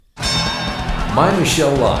My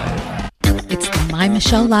Michelle Live. It's the My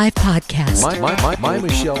Michelle Live podcast. My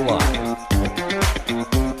Michelle Live.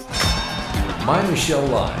 My Michelle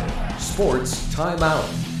Live. Sports Timeout.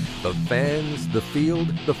 The fans, the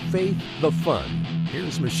field, the faith, the fun.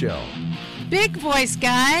 Here's Michelle. Big voice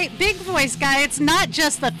guy. It's not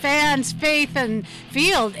just the fans, faith, and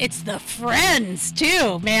field. It's the friends,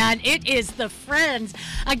 too, man. It is the friends.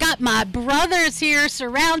 I got my brothers here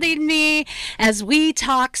surrounding me as we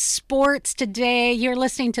talk sports today. You're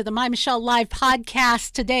listening to the My Michelle Live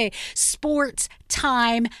podcast today. Sports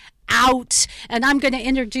Time Out. And I'm going to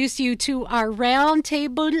introduce you to our round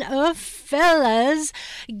table of fellas.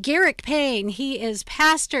 Garrick Payne, he is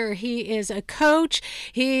pastor, he is a coach,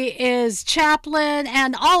 he is chaplain,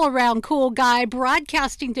 and all-around cool guy,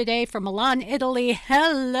 broadcasting today from Milan, Italy.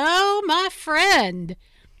 Hello, my friend.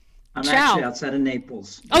 I'm actually outside of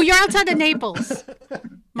Naples. Oh, you're outside of Naples.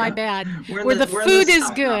 My bad. Where the food is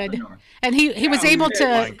good. And he was able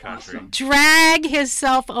to drag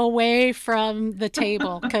himself away from the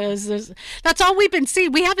table because that's all we've been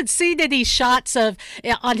seeing. We haven't seen any shots of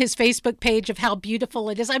on his Facebook page of how beautiful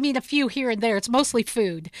it is. I mean, a few here and there. It's mostly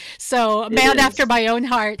food. So, a man after my own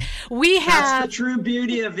heart. That's the true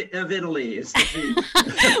beauty of Italy is the food.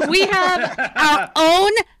 We have our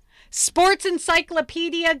own sports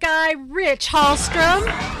encyclopedia guy, Rich Hallstrom.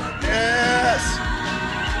 Yes.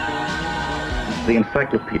 The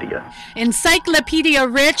Encyclopedia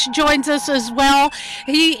Rich joins us as well.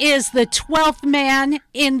 He is the 12th man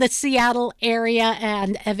in the Seattle area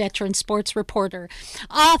and a veteran sports reporter.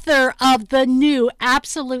 Author of the new,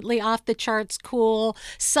 absolutely off-the-charts cool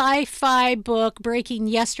sci-fi book, Breaking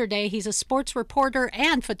Yesterday. He's a sports reporter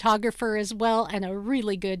and photographer as well, and a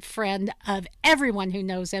really good friend of everyone who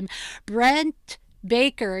knows him. Brent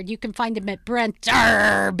Baker. You can find him at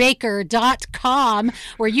brentbaker.com,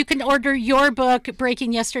 where you can order your book,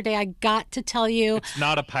 Breaking Yesterday. I got to tell you, it's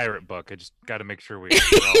not a pirate book. I just got to make sure we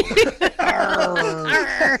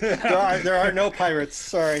there are no pirates.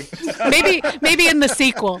 Sorry. Maybe in the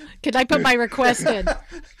sequel. Could I put my request in?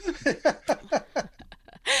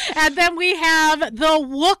 And then we have the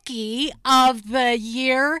Wookiee of the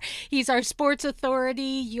year. He's our sports authority.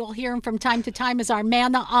 You'll hear him from time to time as our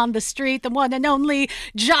man on the street, the one and only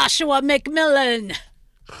Joshua McMillan.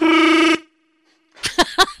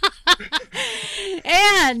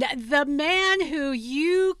 And the man who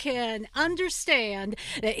you can understand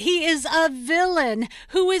that he is a villain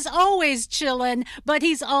who is always chilling, but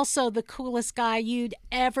he's also the coolest guy you'd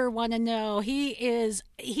ever want to know. He is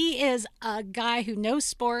a guy who knows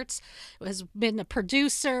sports, has been a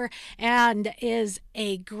producer, and is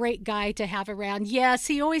a great guy to have around. Yes,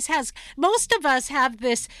 he always has. Most of us have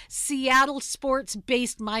this Seattle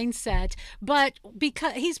sports-based mindset, but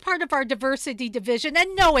because he's part of our diversity division,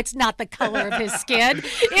 and no, it's not the color of his skin.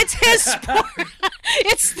 It's his sport.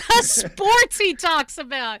 It's the sports he talks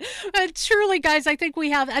about. Truly, guys, I think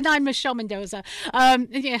we have, and I'm Michelle Mendoza.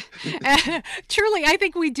 Truly, I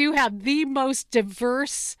think we do have the most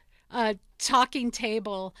diverse talking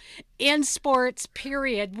table in sports,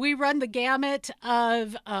 period. We run the gamut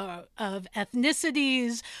of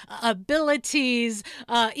ethnicities, abilities,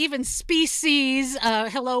 even species.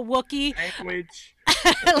 Hello, Wookiee. Language.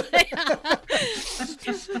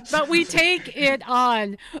 But we take it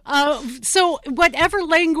on. So whatever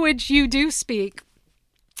language you do speak,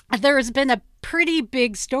 there has been a pretty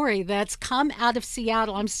big story that's come out of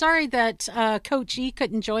Seattle. I'm sorry that Coach E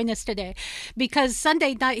couldn't join us today, because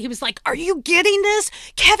Sunday night he was like, "Are you getting this?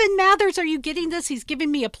 Kevin Mathers, are you getting this?" He's giving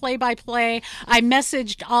me a play-by-play. I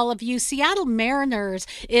messaged all of you. Seattle Mariners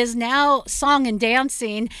is now song and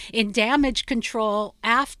dancing in damage control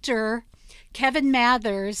after Kevin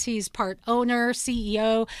Mathers, he's part owner,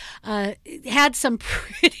 CEO, had some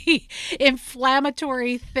pretty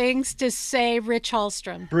inflammatory things to say. Rich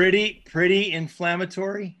Hallstrom. Pretty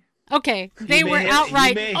inflammatory? Okay, they were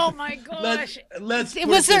outright. Oh my gosh!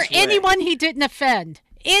 Was there anyone he didn't offend?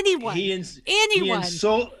 Anyone? Anyone?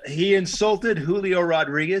 He insulted Julio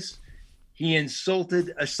Rodriguez. He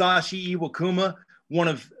insulted Asashi Iwakuma, one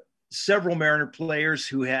of several Mariner players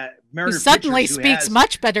who suddenly speaks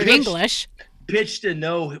much better English. Pitched a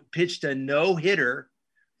no hitter.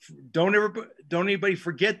 Don't anybody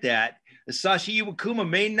forget that. Asashi Iwakuma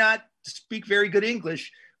may not speak very good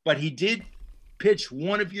English, but he did pitch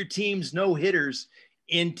one of your team's no hitters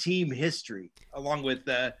in team history, along with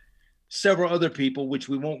several other people, which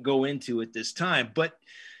we won't go into at this time. But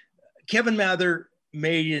Kevin Mather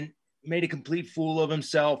made a complete fool of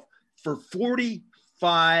himself for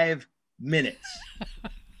 45 minutes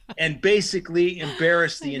and basically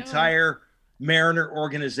embarrassed the entire Mariner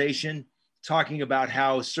organization, talking about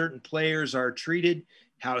how certain players are treated,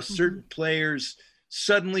 how certain players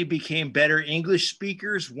suddenly became better English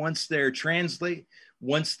speakers once they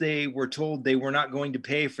were told they were not going to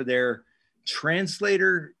pay for their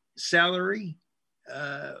translator salary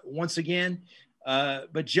once again.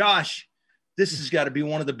 But Josh, this has got to be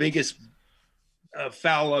one of the biggest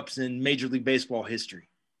foul ups in Major League Baseball history.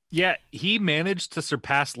 Yeah, he managed to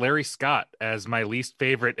surpass Larry Scott as my least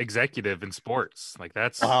favorite executive in sports. Like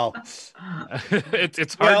that's Wow.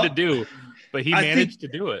 it's hard to do, but he managed to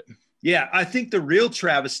do it. Yeah, I think the real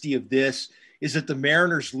travesty of this is that the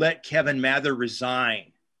Mariners let Kevin Mather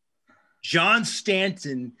resign. John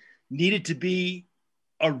Stanton needed to be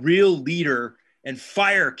a real leader and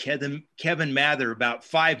fire Kevin Mather about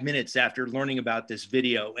 5 minutes after learning about this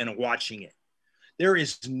video and watching it. There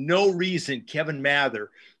is no reason Kevin Mather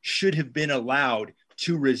should have been allowed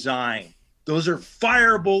to resign. Those are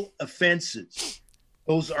fireable offenses.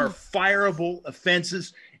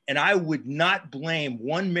 And I would not blame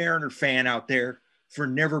one Mariner fan out there for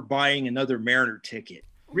never buying another Mariner ticket.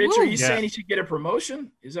 Rich, are you saying he should get a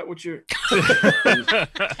promotion? Is that what you're...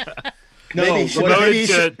 No,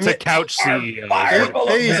 Promoted to couch CEO.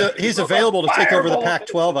 Maybe he's available to take over the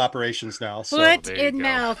Pac-12 operations now. So. Foot in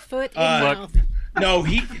mouth. No,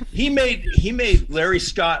 he made Larry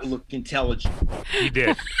Scott look intelligent. He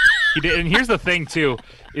did, and here's the thing too: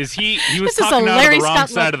 is he was This is talking a out of Larry the wrong Scott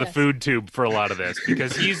side of the look. food tube for a lot of this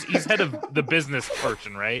because he's head of the business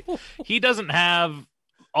portion, right? He doesn't have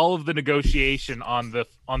all of the negotiation on the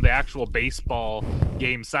actual baseball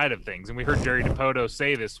game side of things. And we heard Jerry Dipoto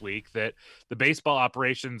say this week that the baseball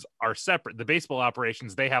operations are separate. The baseball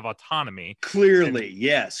operations, they have autonomy. Clearly.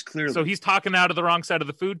 So he's talking out of the wrong side of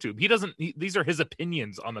the food tube. These are his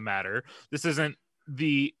opinions on the matter. This isn't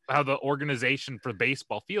how the organization for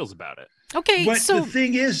baseball feels about it. Okay, but so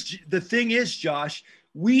the thing is, Josh,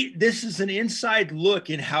 this is an inside look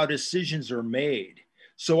in how decisions are made.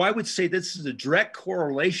 So I would say this is a direct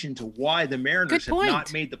correlation to why the Mariners have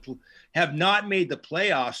not made the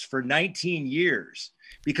playoffs for 19 years.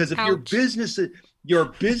 Because if your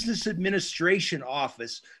business administration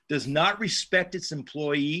office does not respect its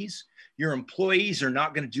employees, your employees are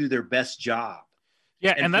not going to do their best job.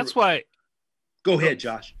 Yeah, and that's why. Go ahead,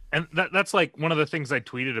 Josh. And that's like one of the things I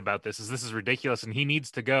tweeted about this is ridiculous, and he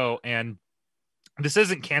needs to go. And this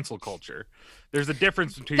isn't cancel culture. There's a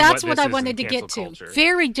difference between that's what I wanted to get to. Culture.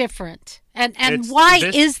 Very different. And why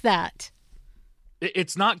is that?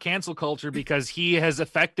 It's not cancel culture because he has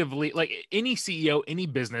effectively, like any CEO, any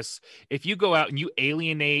business, if you go out and you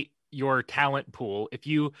alienate your talent pool, if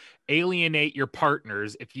you alienate your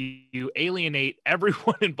partners, if you alienate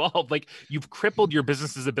everyone involved, like you've crippled your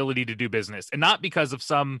business's ability to do business. And not because of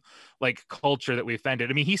some like culture that we offended.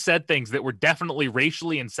 I mean, he said things that were definitely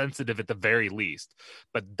racially insensitive at the very least,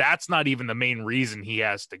 but that's not even the main reason he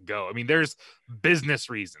has to go. I mean, there's business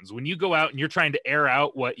reasons. When you go out and you're trying to air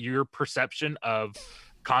out what your perception of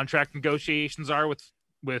contract negotiations are with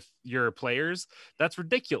your players, that's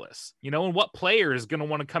ridiculous, and what player is going to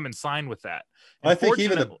want to come and sign with that? I think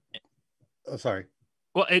sorry.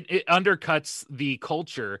 Well, it undercuts the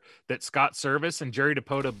culture that Scott Service and Jerry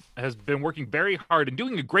Dipoto has been working very hard and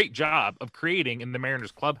doing a great job of creating in the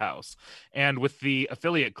Mariners clubhouse. And with the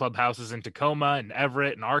affiliate clubhouses in Tacoma and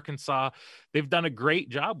Everett and Arkansas, they've done a great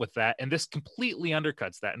job with that. And this completely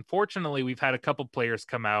undercuts that. Unfortunately, we've had a couple players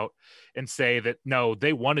come out and say that, no,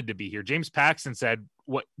 they wanted to be here. James Paxton said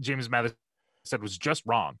what James Mather said was just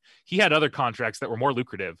wrong. He had other contracts that were more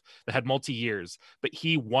lucrative, that had multi-years, but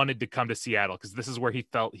he wanted to come to Seattle because this is where he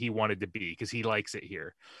felt he wanted to be because he likes it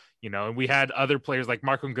here. And we had other players like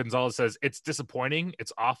Marco Gonzalez says it's disappointing,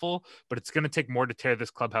 it's awful, but it's going to take more to tear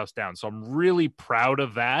this clubhouse down. So I'm really proud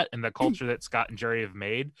of that and the culture that Scott and Jerry have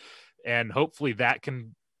made. And hopefully that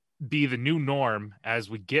can be the new norm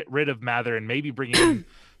as we get rid of Mather and maybe bring in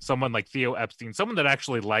someone like Theo Epstein, someone that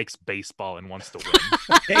actually likes baseball and wants to win.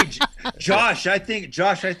 Hey, Josh, I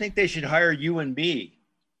think they should hire you and me.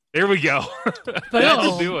 There we go.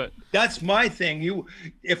 That'll do it. That's my thing.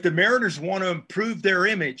 If the Mariners want to improve their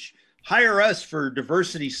image, hire us for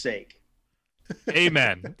diversity's sake.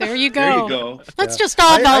 Amen. There you go. There you go. Let's just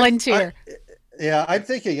all volunteer. I'm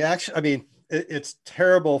thinking actually, I mean, it's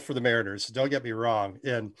terrible for the Mariners. Don't get me wrong.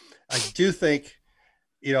 And I do think,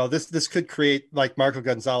 this could create, like Marco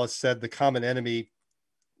Gonzalez said, the common enemy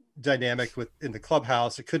dynamic in the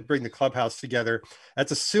clubhouse. It could bring the clubhouse together.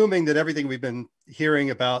 That's assuming that everything we've been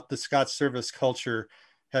hearing about the Scott Service culture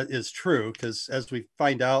is true, because as we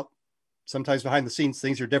find out, sometimes behind the scenes,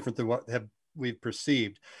 things are different than what we've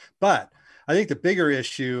perceived. But I think the bigger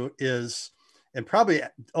issue is, and probably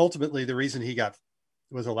ultimately the reason he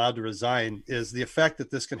was allowed to resign, is the effect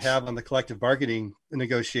that this can have on the collective bargaining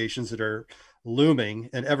negotiations that are looming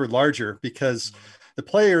and ever larger, because the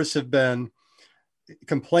players have been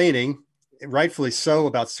complaining, rightfully so,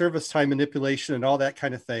 about service time manipulation and all that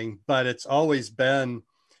kind of thing. But it's always been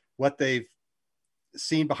what they've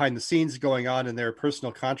seen behind the scenes going on in their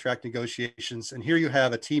personal contract negotiations. And here you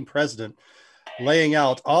have a team president laying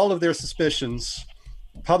out all of their suspicions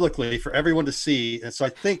publicly for everyone to see. And so I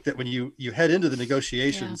think that when you head into the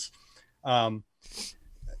negotiations, it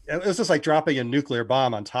was just like dropping a nuclear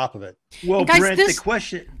bomb on top of it. Well, guys, Brent,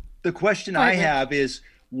 the question I have is,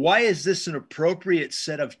 why is this an appropriate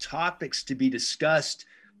set of topics to be discussed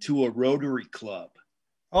to a Rotary Club?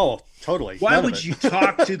 Oh, totally. Why would you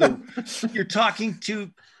talk to you're talking to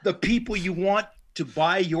the people you want to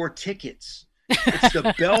buy your tickets. It's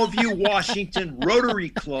the Bellevue, Washington Rotary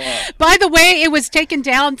Club. By the way, it was taken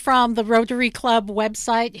down from the Rotary Club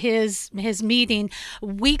website, his meeting.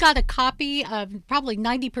 We got a copy of probably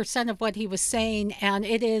 90% of what he was saying, and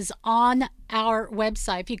it is on our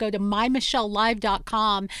website. If you go to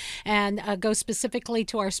mymichellelive.com and go specifically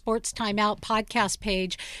to our Sports Timeout podcast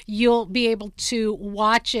page, you'll be able to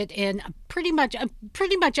watch it in pretty much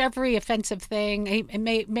every offensive thing.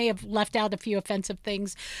 It may have left out a few offensive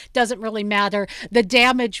things. Doesn't really matter. The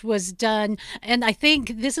damage was done. And I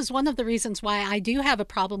think this is one of the reasons why I do have a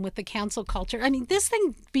problem with the cancel culture. I mean, this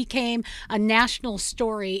thing became a national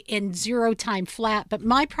story in zero time flat. But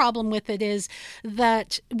my problem with it is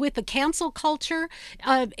that with the cancel culture,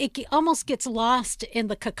 it almost gets lost in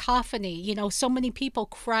the cacophony. You know, so many people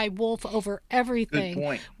cry wolf over everything. Good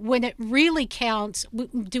point. When it really counts,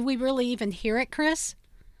 do we really even hear it, Chris?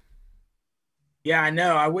 Yeah, I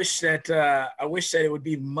know. I wish that it would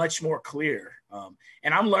be much more clear.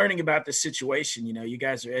 And I'm learning about the situation. You know, you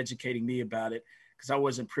guys are educating me about it because I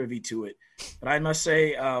wasn't privy to it. But I must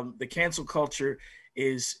say, the cancel culture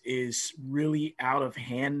is really out of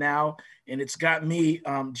hand now, and it's got me,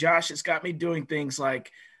 Josh. It's got me doing things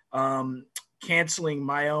like canceling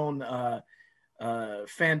my own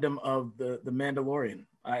fandom of the Mandalorian.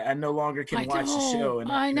 I no longer can watch the show,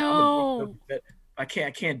 and I know. I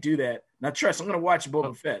can't do that. Now, trust, I'm going to watch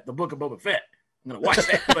Boba Fett, the Book of Boba Fett. I'm going to watch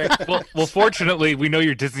that. But... well, fortunately, we know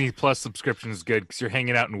your Disney Plus subscription is good because you're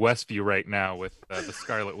hanging out in Westview right now with the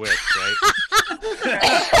Scarlet Witch, right?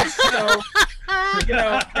 So, you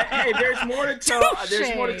know, hey, there's more to tell.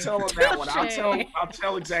 There's more to tell on that one. I'll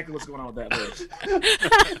tell exactly what's going on with that list.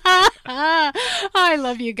 I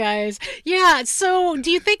love you guys. Yeah. So, do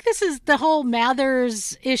you think this is the whole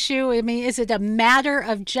Mathers issue? I mean, is it a matter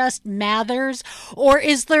of just Mathers, or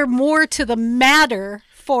is there more to the matter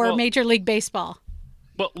for Major League Baseball?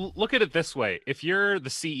 But look at it this way: if you're the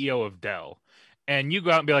CEO of Dell, and you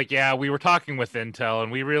go out and be like, yeah, we were talking with Intel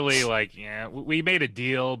and we really we made a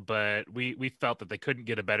deal, but we felt that they couldn't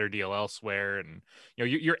get a better deal elsewhere. And, you know,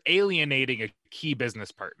 you're alienating a key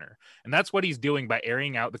business partner. And that's what he's doing by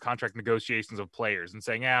airing out the contract negotiations of players and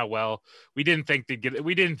saying, we didn't think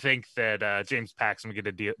that James Paxton would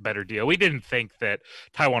get a better deal. We didn't think that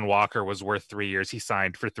Taijuan Walker was worth 3 years. He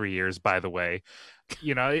signed for 3 years, by the way.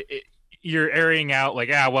 You know, you're airing out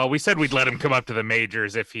like, we said we'd let him come up to the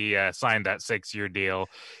majors if he signed that 6-year deal.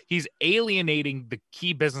 He's alienating the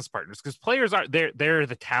key business partners because players they're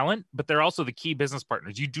the talent, but they're also the key business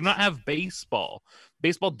partners. You do not have baseball.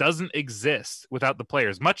 Baseball doesn't exist without the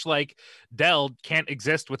players, much like Dell can't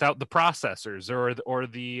exist without the processors or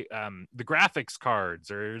the graphics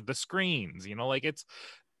cards or the screens. You know, like it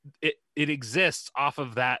exists off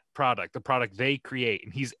of that product, the product they create,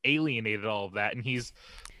 and he's alienated all of that, and he's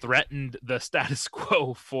threatened the status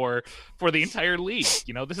quo for the entire league.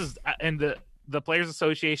 You know, this is, and the Players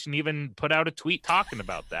Association even put out a tweet talking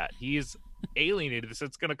about that. He's alienated this.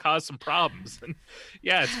 It's going to cause some problems, and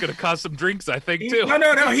it's going to cause some drinks, I think, too.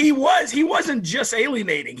 No, he wasn't just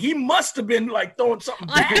alienating. He must have been like throwing something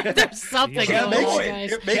back. There's something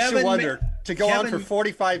it makes you wonder to go on for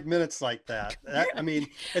 45 minutes like that. I mean,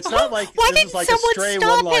 it's not like why this didn't is like someone a stray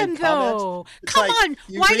stop one-line him though? comment. Come on,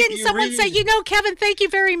 why didn't someone say, Kevin, thank you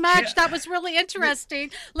very much. That was really interesting.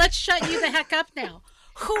 Let's shut you the heck up now.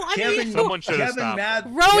 Someone should have stopped.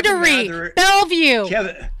 Rotary, Bellevue.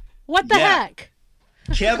 What the heck?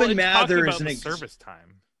 Kevin Mather is service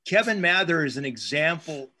time. Kevin Mather is an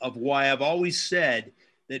example of why I've always said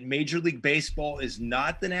that Major League Baseball is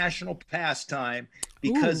not the national pastime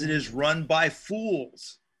because it is run by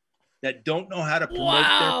fools that don't know how to promote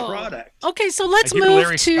their product. Okay, so let's move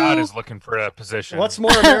Larry to. Scott is looking for a position. What's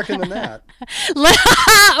more American than that?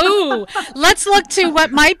 Let's look to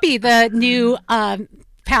what might be the new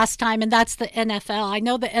pastime, and that's the NFL. I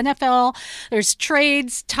know the NFL, there's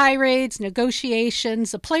trades, tirades,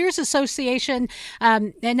 negotiations. The Players Association,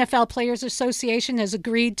 NFL Players Association has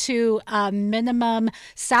agreed to a minimum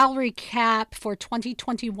salary cap for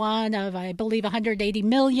 2021 of, I believe, 180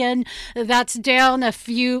 million. That's down a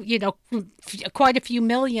few, quite a few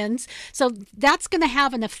millions. So that's going to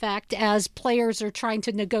have an effect as players are trying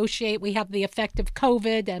to negotiate. We have the effect of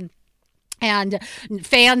COVID and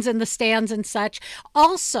fans in the stands and such.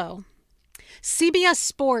 Also, CBS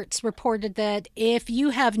Sports reported that if you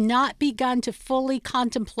have not begun to fully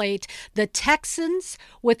contemplate the Texans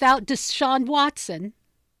without Deshaun Watson,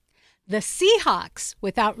 the Seahawks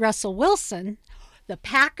without Russell Wilson, the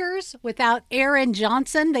Packers without Aaron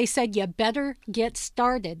Johnson, they said you better get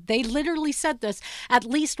started. They literally said this. At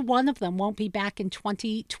least one of them won't be back in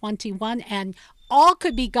 2021, and all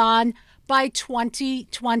could be gone by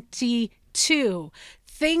 2022.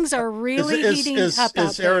 Things are really heating up.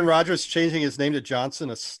 Is Aaron Rodgers changing his name to Johnson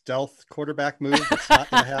a stealth quarterback move? That's not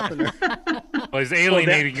going to happen. Well, he's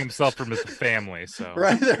alienating himself from his family. So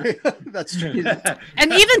right there, that's true.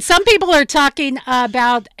 And even some people are talking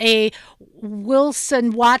about a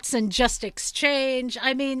Wilson-Watson just exchange.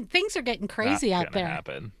 I mean, things are getting crazy out there.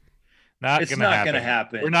 It's not going to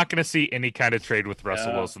happen. We're not going to see any kind of trade with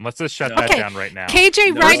Russell Wilson. Let's just shut that down right now.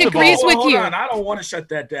 KJ Wright agrees with you. Hold on. I don't want to shut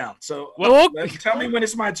that down. So tell me when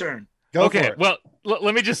it's my turn. Okay, well,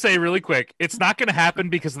 let me just say really quick. It's not going to happen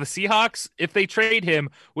because the Seahawks, if they trade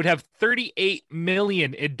him, would have $38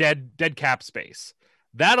 million in dead cap space.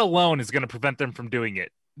 That alone is going to prevent them from doing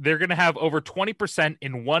it. They're going to have over 20%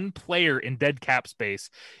 in one player in dead cap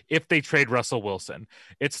space if they trade Russell Wilson.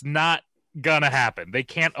 It's not gonna happen. They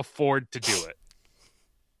can't afford to do it.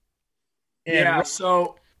 Yeah,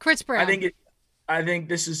 so Chris Brown. I think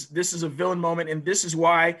this is a villain moment, and this is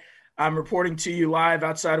why I'm reporting to you live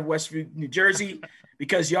outside of Westview, New Jersey,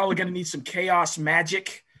 because y'all are gonna need some chaos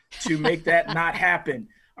magic to make that not happen.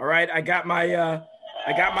 All right, I got my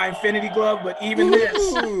infinity glove, but even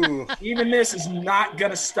this is not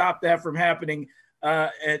gonna stop that from happening. I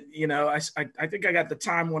think I got the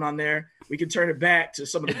time one on there. We can turn it back to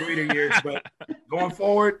some of the greater years, but going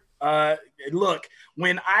forward, look,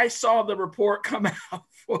 when I saw the report come out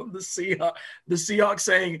from the Seahawks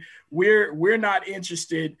saying we're not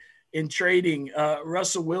interested in trading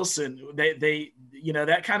Russell Wilson, they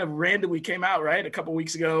that kind of randomly came out right a couple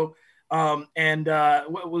weeks ago.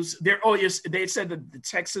 What was there? Oh yes, they said that the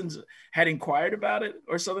Texans had inquired about it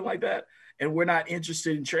or something like that, and we're not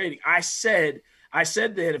interested in trading. I said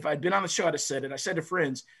that if I'd been on the show, I'd have said it. I said to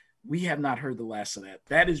friends, we have not heard the last of that.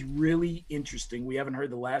 That is really interesting. We haven't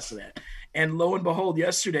heard the last of that. And lo and behold,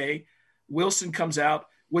 yesterday, Wilson comes out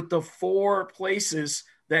with the 4 places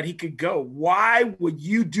that he could go. Why would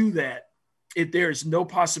you do that if there is no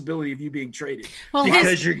possibility of you being traded? Well,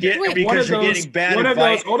 because you're getting bad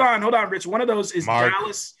advice. Hold on, Rich. One of those is Mark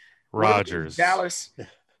Dallas. Rodgers. Dallas.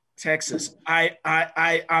 Texas.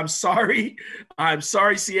 I'm sorry. I'm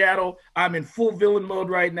sorry, Seattle. I'm in full villain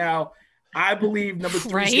mode right now. I believe number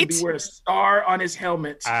 3 is going to be wear a star on his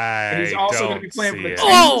helmet. And he's also going to be playing for the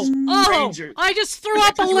Texas Rangers. I just threw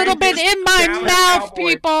up a little bit in my mouth,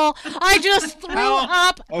 people. I just threw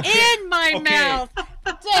up in my mouth.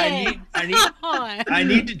 Dang. I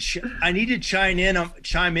need to chime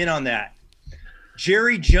in on that.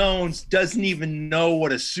 Jerry Jones doesn't even know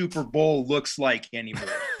what a Super Bowl looks like anymore.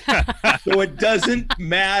 So it doesn't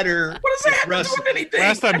matter. What does that have to do with anything?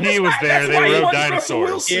 Last time he was there, they rode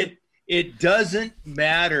dinosaurs. It doesn't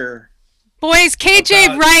matter. Boys,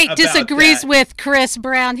 KJ Wright disagrees with Chris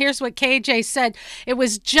Brown. Here's what KJ said. It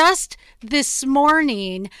was just this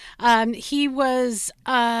morning. He was,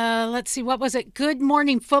 let's see, what was it? Good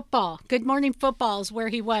Morning Football. Good Morning Football is where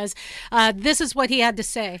he was. This is what he had to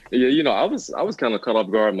say. Yeah, I was kind of caught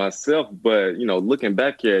off guard myself, but looking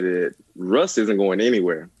back at it, Russ isn't going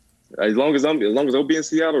anywhere. As long as I'll be in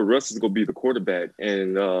Seattle, Russ is going to be the quarterback,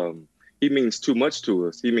 and he means too much to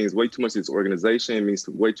us. He means way too much to this organization. He means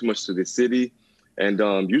way too much to the city. And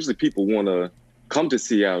usually people want to come to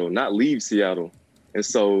Seattle, not leave Seattle. And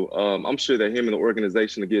so I'm sure that him and the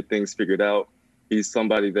organization to get things figured out. He's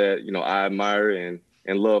somebody that, I admire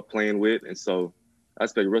and love playing with. And so I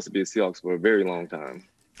expect Russ to be a Seahawks for a very long time.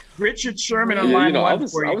 Richard Sherman on line one. I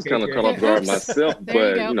was kind of caught off guard myself,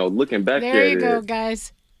 but, looking back at it. There you go,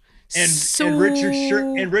 guys. And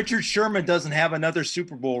Richard Sherman doesn't have another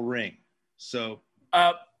Super Bowl ring. So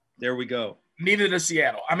there we go. Neither does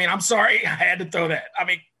Seattle. I mean, I'm sorry. I had to throw that. I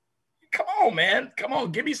mean, come on, man. Come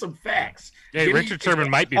on. Give me some facts. Hey, Richard Sherman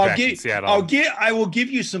might be back in Seattle. I will give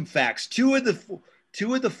you some facts. Two of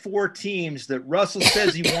the 4 teams that Russell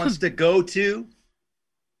says he wants to go to,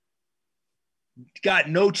 got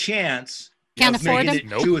no chance Can't of afford making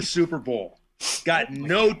him? it to a Super Bowl. Got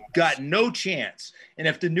no chance. And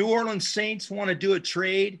if the New Orleans Saints want to do a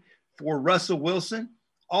trade for Russell Wilson,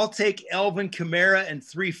 I'll take Elvin Kamara and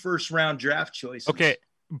 3 first-round draft choices. Okay,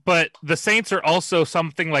 but the Saints are also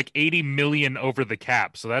something like 80 million over the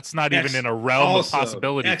cap, so that's not even in a realm of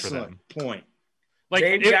possibility for them. Point. Like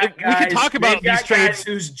we can talk about these trades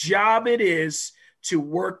whose job it is to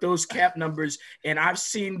work those cap numbers, and I've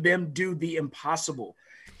seen them do the impossible.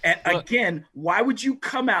 And again, why would you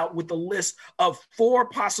come out with a list of 4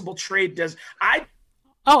 possible trade? I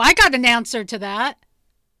got an answer to that.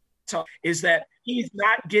 Is that he's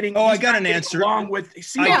not getting? I got an answer. Along with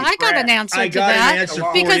I got an answer to that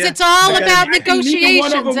because you. it's all about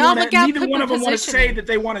negotiations. Neither one of them want to say that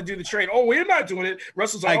they want to do the trade. Oh, we're not doing it.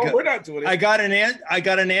 Russell's like, we're not doing it. I got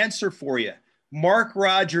an answer for you. Mark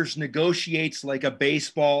Rodgers negotiates like a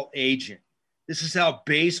baseball agent. This is how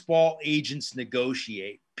baseball agents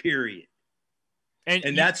negotiate. Period.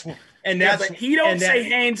 And that's but he don't say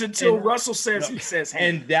Haynes until Russell says he says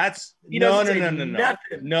Haynes. And that's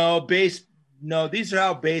no. These are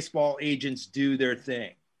how baseball agents do their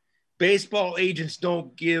thing. Baseball agents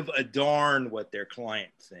don't give a darn what their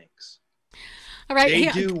client thinks. All right, they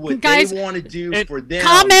do what guys, they want to do for them.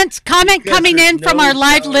 Comment coming in from our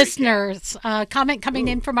live listeners. Comment coming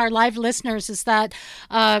in from our live listeners is that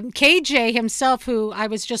KJ himself, who I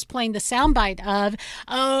was just playing the soundbite of,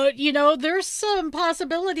 there's some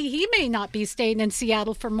possibility he may not be staying in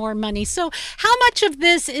Seattle for more money. So how much of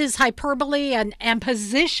this is hyperbole and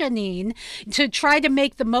positioning to try to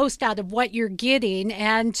make the most out of what you're getting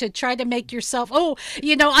and to try to make yourself, I'm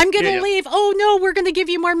going to leave. Oh, no, we're going to give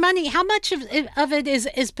you more money. How much of it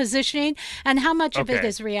is positioning and how much of it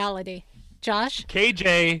is reality? Josh?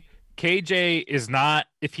 KJ is not,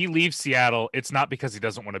 if he leaves Seattle, it's not because he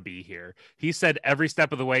doesn't want to be here. He said every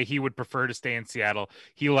step of the way he would prefer to stay in Seattle.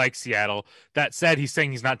 He likes Seattle. That said, he's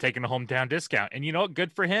saying he's not taking a hometown discount. And you know what?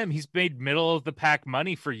 Good for him. He's made middle of the pack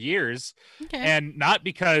money for years. Okay. And not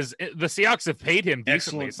because the Seahawks have paid him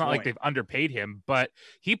decently. It's not like they've underpaid him, but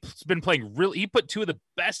he's been playing he put 2 of the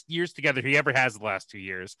best years together he ever has the last 2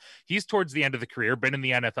 years. He's towards the end of the career, been in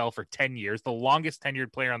the NFL for 10 years, the longest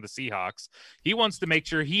tenured player on the Seahawks. He wants to make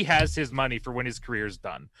sure he has his money for when his career is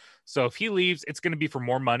done. So if he leaves, it's going to be for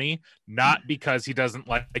more money, not because he doesn't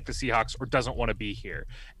like the Seahawks or doesn't want to be here.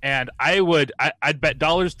 And I'd bet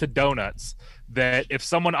dollars to donuts that if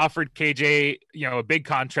someone offered KJ, a big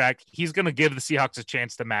contract, he's going to give the Seahawks a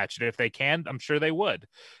chance to match it. If they can, I'm sure they would.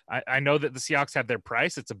 I know that the Seahawks have their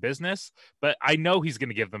price. It's a business, but I know he's going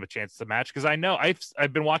to give them a chance to match because I know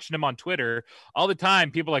I've been watching him on Twitter all the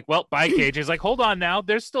time. People are like, well, bye, KJ. He's like, hold on now.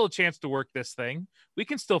 There's still a chance to work this thing. We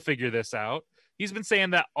can still figure this out. He's been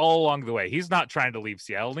saying that all along the way. He's not trying to leave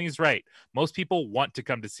Seattle, and he's right. Most people want to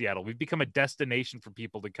come to Seattle. We've become a destination for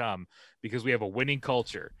people to come because we have a winning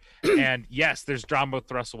culture. And yes, there's drama with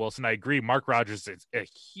Russell Wilson. I agree. Mark Rodgers is a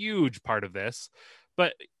huge part of this.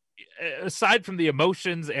 But aside from the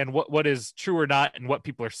emotions and what is true or not and what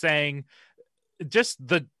people are saying, just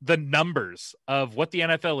the numbers of what the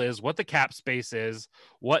NFL is, what the cap space is,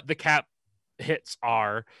 what the cap hits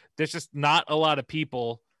are, there's just not a lot of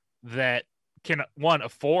people that can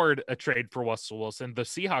afford a trade for Russell Wilson. The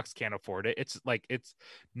Seahawks can't afford it. It's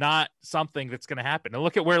not something that's going to happen. And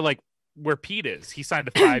look at where Pete is. He signed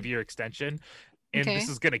a 5-year extension, and this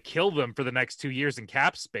is going to kill them for the next 2 years in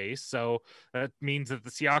cap space. So that means that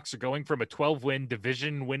the Seahawks are going from a 12-win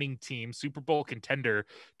division winning team, Super Bowl contender,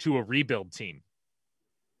 to a rebuild team.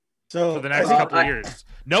 So for the next couple of years,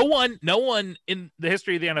 no one in the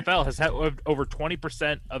history of the NFL has had over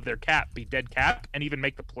 20% of their cap be dead cap and even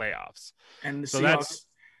make the playoffs. And the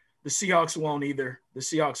Seahawks won't either.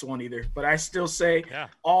 But I still say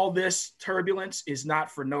all this turbulence is not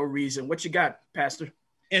for no reason. What you got, Pastor?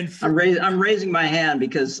 And I'm raising my hand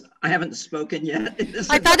because I haven't spoken yet.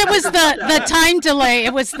 I thought it was the time delay.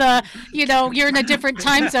 It was you're in a different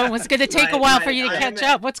time zone. It was going to take a while for you to catch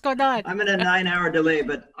up. What's going on? I'm in a 9-hour delay,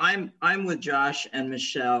 but I'm with Josh and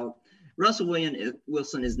Michelle. Russell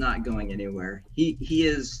Wilson is not going anywhere. He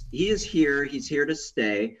is here. He's here to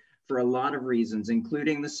stay for a lot of reasons,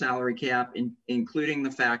 including the salary cap, including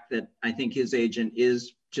the fact that I think his agent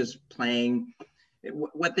is just playing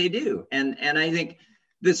what they do. And I think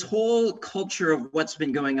this whole culture of what's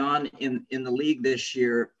been going on in the league this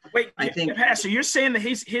year. Wait, I think, Pastor, you're saying that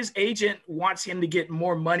his agent wants him to get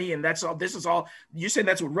more money, and that's all. This is all. You're saying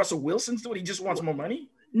that's what Russell Wilson's doing? He just wants more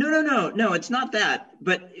money? No. It's not that,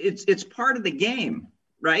 but it's part of the game,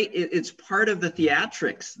 right? It's part of the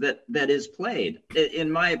theatrics that is played,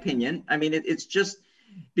 in my opinion. I mean, it's just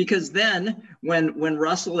because then when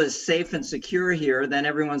Russell is safe and secure here, then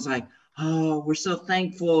everyone's like, oh, we're so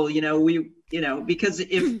thankful, because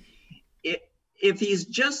if he's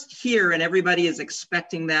just here and everybody is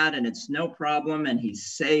expecting that and it's no problem and he's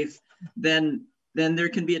safe, then there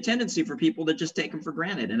can be a tendency for people to just take him for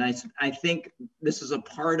granted. And I think this is a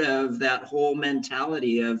part of that whole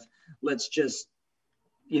mentality of let's just,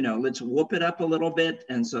 let's whoop it up a little bit.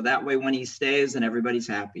 And so that way when he stays and everybody's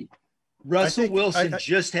happy. Russell Wilson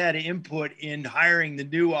just had input in hiring the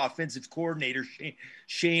new offensive coordinator,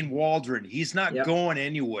 Shane Waldron. He's not going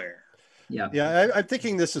anywhere. Yeah. I'm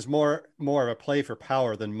thinking this is more of a play for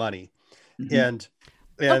power than money. Mm-hmm. And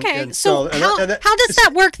so how does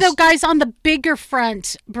that work, though, guys, on the bigger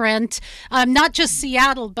front, Brent? Not just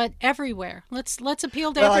Seattle, but everywhere. Let's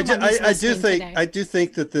appeal to everyone. I do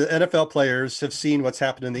think that the NFL players have seen what's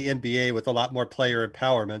happened in the NBA with a lot more player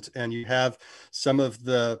empowerment, and you have some of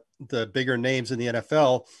the bigger names in the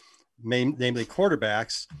NFL, namely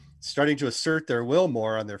quarterbacks, starting to assert their will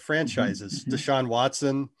more on their franchises. Mm-hmm. Deshaun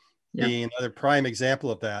Watson being another prime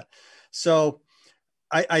example of that. So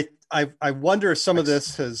I wonder if some of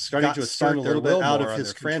this has starting to assert a little bit out of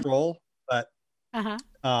his control, but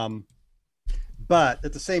but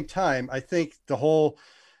at the same time, I think the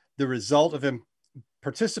result of him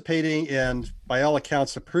participating and by all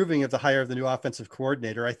accounts approving of the hire of the new offensive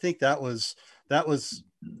coordinator, I think that was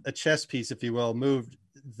a chess piece, if you will, moved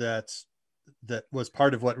that was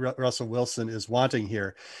part of what Russell Wilson is wanting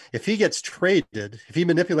here. If he gets traded, if he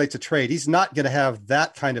manipulates a trade, he's not going to have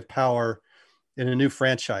that kind of power in a new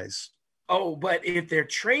franchise. Oh, but if they're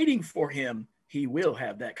trading for him, he will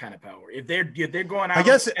have that kind of power. If they're going out, I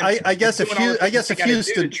guess if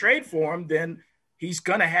Houston trade for him, then he's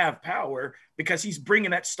gonna have power because he's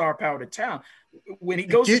bringing that star power to town. When he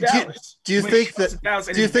goes to Dallas, do you think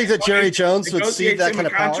that Jerry Jones would see that kind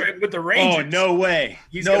of power with the Rangers? Oh, no way,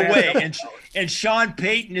 no way. And Sean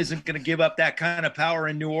Payton isn't going to give up that kind of power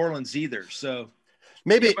in New Orleans either. So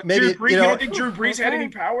maybe you don't think Drew Brees had any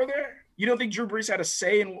power there? You don't think Drew Brees had a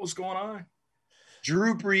say in what was going on?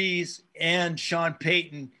 Drew Brees and Sean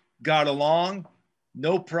Payton got along,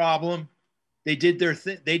 no problem. They did their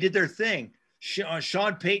thing.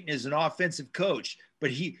 Sean Payton is an offensive coach,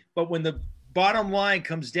 but when the bottom line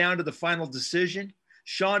comes down to the final decision,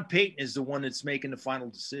 Sean Payton is the one that's making the final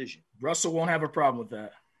decision. Russell won't have a problem with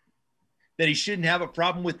that. That he shouldn't have a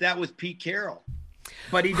problem with that with Pete Carroll.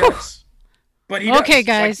 But he does. Okay,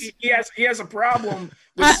 guys. Like he has a problem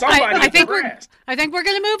with somebody. I think we're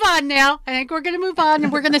going to move on now. I think we're going to move on,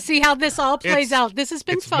 and we're going to see how this all plays out. This has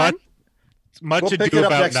been fun. Much ado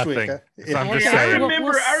about nothing. I'm just saying. I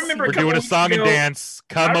remember. We're doing a song and dance.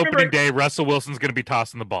 Come opening day, Russell Wilson's going to be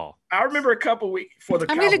tossing the ball. I remember a couple weeks for the.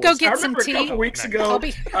 I'm going to go get some tea. A couple weeks ago,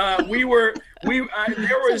 there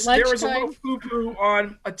was a little poo-poo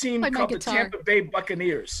on a team called the Tampa Bay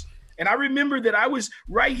Buccaneers. And I remember that I was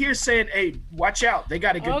right here saying, hey, watch out. They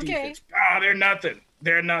got a good defense. They're nothing.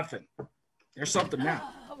 They're nothing. There's something now.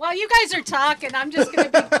 While you guys are talking, I'm just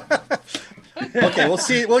going to be... Okay, we'll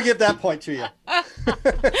see. We'll get that point to you.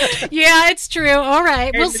 Yeah, it's true. All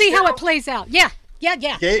right. We'll see how it plays out. Yeah.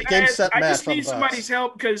 Game, set, match. I just need somebody's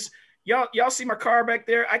help because y'all see my car back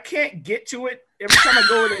there. I can't get to it. Every time I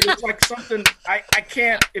go there, it's like something I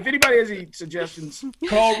can't. If anybody has any suggestions,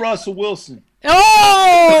 call Russell Wilson.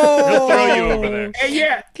 Oh, he'll throw you over there.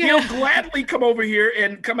 And he'll gladly come over here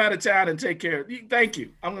and come out of town and take care of you. Thank you.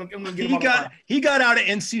 I'm gonna get him. He got out of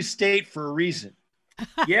NC State for a reason.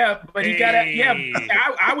 Yeah, but he got out. Yeah,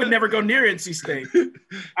 I would never go near NC State.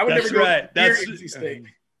 I would never go near NC State.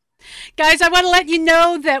 Guys, I want to let you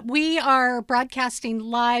know that we are broadcasting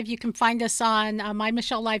live. You can find us on My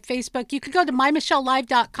Michelle Live Facebook. You can go to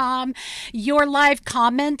mymichellelive.com. Your live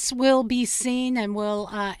comments will be seen, and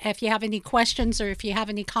we'll, if you have any questions or if you have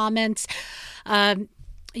any comments,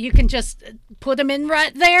 you can just put them in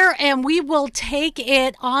right there and we will take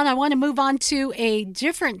it on. I want to move on to a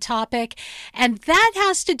different topic, and that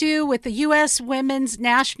has to do with the U.S. women's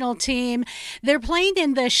national team. They're playing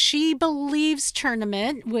in the She Believes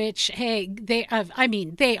tournament, which, hey, they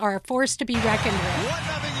are a force to be reckoned with. 1-0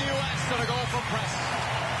 U.S. and a goal from Preston.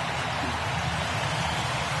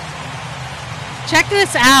 Check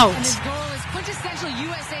this out. And this goal is quintessential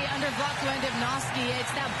USA under Vlatko-Andevnovsky.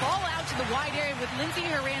 It's that ball out to the wide area with Lindsey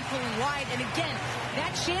Horan pulling wide. And again,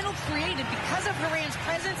 that channel created because of Horan's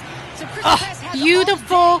presence. So Kristen Press has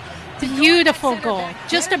beautiful beautiful goal.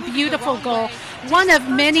 Just a beautiful goal. One of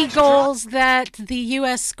many goals that the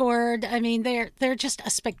U.S. scored. I mean, they're just a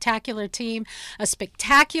spectacular team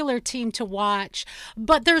to watch.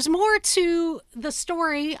 But there's more to the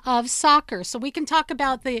story of soccer. So we can talk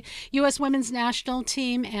about the U.S. women's national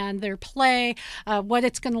team and their play, what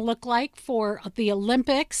it's going to look like for the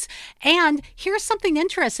Olympics. And here's something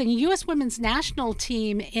interesting. U.S. women's national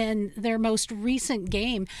team in their most recent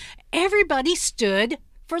game, everybody stood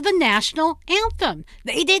for the national anthem.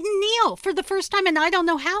 They didn't kneel for the first time in I don't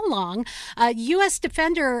know how long. U.S.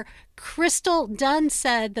 defender Crystal Dunn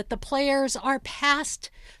said that the players are past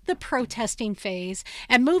the protesting phase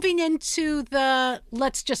and moving into the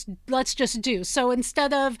let's just do. So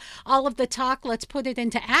instead of all of the talk, let's put it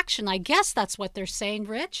into action. I guess that's what they're saying,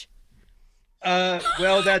 Rich.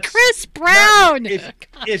 Well, that's Chris Brown.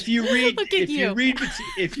 If you read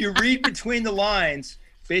between the lines,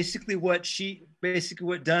 basically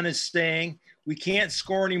what Dunn is saying, we can't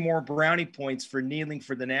score any more brownie points for kneeling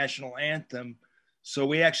for the national anthem, so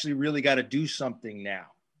we actually really got to do something now.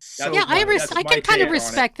 I can kind of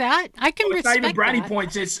respect that. I can respect that. It's not even brownie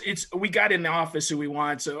points. It's we got in the office who we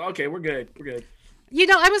want, so okay, we're good. You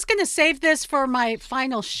know, I was going to save this for my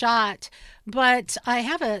final shot, but I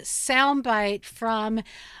have a soundbite from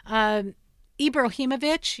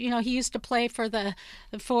Ibrahimovic. You know, he used to play for the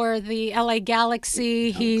LA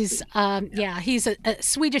Galaxy. He's he's a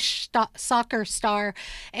Swedish soccer star,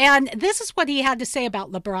 and this is what he had to say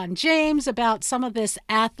about LeBron James, about some of this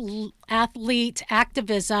athlete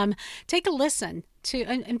activism. Take a listen.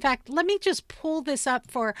 In fact, let me just pull this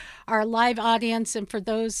up for our live audience and for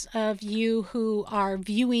those of you who are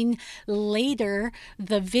viewing later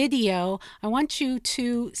the video. I want you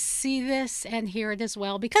to see this and hear it as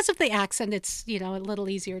well. Because of the accent, it's, a little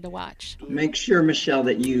easier to watch. Make sure, Michelle,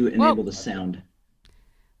 that you enable the sound.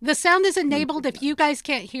 The sound is enabled. If you guys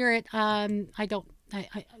can't hear it,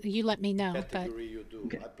 you let me know. Category you do.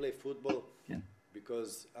 Okay. I play football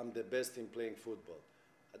because I'm the best in playing football.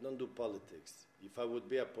 I don't do politics. If I would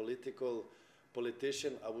be a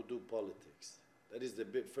politician, I would do politics. That is the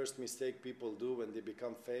first mistake people do when they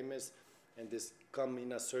become famous and they come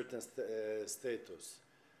in a certain status.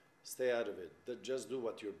 Stay out of it. Just do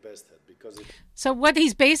what you're best at. So what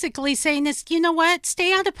he's basically saying is, you know what?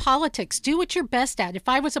 Stay out of politics. Do what you're best at. If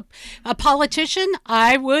I was a politician,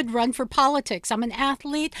 I would run for politics. I'm an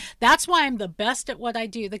athlete. That's why I'm the best at what I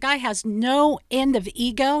do. The guy has no end of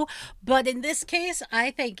ego. But in this case,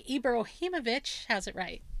 I think Ibrahimovic has it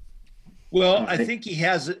right. Well, I think he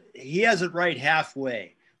has it right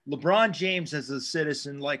halfway. LeBron James, as a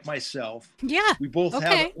citizen like myself, we both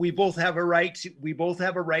have a right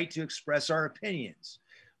to express our opinions.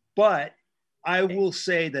 But I will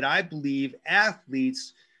say that I believe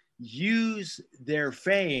athletes use their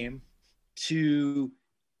fame to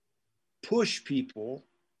push people,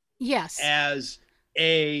 as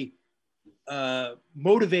a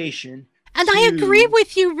motivation. And I agree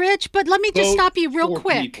with you, Rich, but let me just stop you real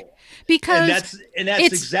quick. People. Because and that's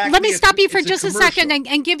exactly. Let me stop you for just a second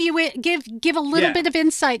and give a little bit of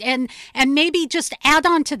insight and maybe just add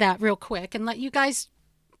on to that real quick and let you guys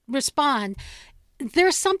respond.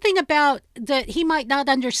 There's something about that he might not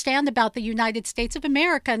understand about the United States of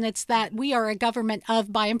America, and it's that we are a government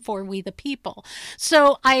of, by, and for we the people.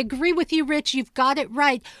 So I agree with you, Rich. You've got it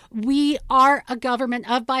right. We are a government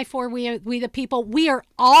of, by, for we the people. We are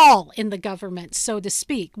all in the government, so to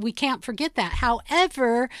speak. We can't forget that.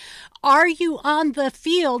 However, are you on the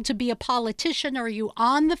field to be a politician, or are you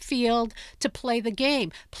on the field to play the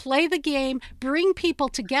game? Play the game, bring people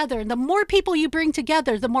together. And the more people you bring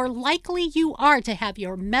together, the more likely you are to have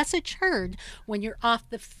your message heard when you're off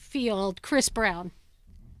the field. Chris Brown.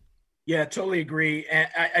 Yeah, totally agree. And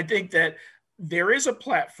I think that there is a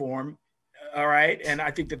platform, all right, and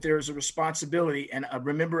I think that there is a responsibility. And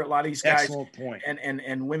remember, a lot of these guys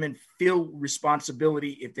and women feel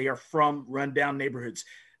responsibility if they are from rundown neighborhoods.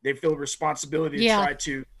 They feel responsibility to try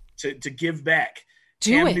to give back.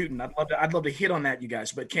 Cam Newton, I'd love to hit on that, you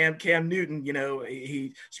guys. But Cam Newton,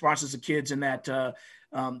 he sponsors the kids in that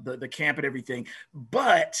the camp and everything.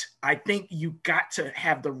 But I think you got to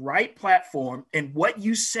have the right platform, and what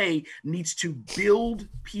you say needs to build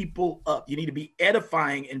people up. You need to be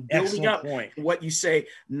edifying and building up what you say,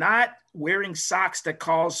 not wearing socks that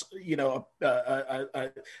cause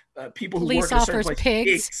people police who work offers in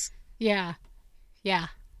pigs. Yeah,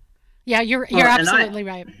 you're absolutely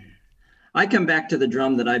right. I come back to the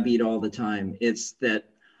drum that I beat all the time. It's that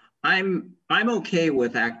I'm okay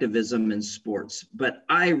with activism in sports, but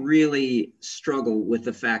I really struggle with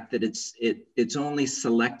the fact that it's only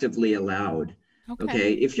selectively allowed.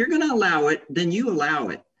 Okay. If you're going to allow it, then you allow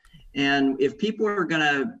it. And if people are going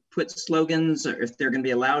to put slogans, or if they're going to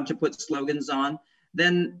be allowed to put slogans on,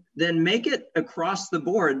 then make it across the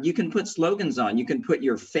board. You can put slogans on. You can put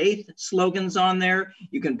your faith slogans on there.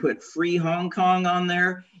 You can put Free Hong Kong on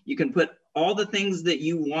there. You can put all the things that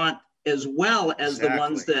you want, as well as the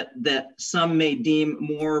ones that some may deem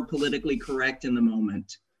more politically correct in the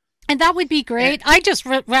moment. And that would be great. I just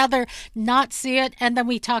rather not see it, and then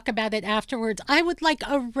we talk about it afterwards. I would like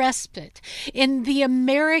a respite in the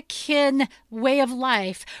American way of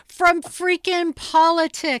life from freaking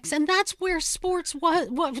politics, and that's where sports was.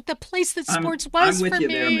 The place that sports was I'm with for you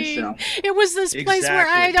me. There, Michelle. It was this place where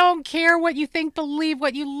I don't care what you think, believe,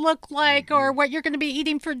 what you look like, or what you're going to be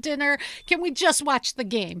eating for dinner. Can we just watch the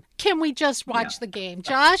game? Can we just watch the game,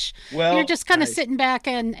 Josh? Well, you're just kind of sitting back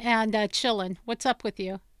and chilling. What's up with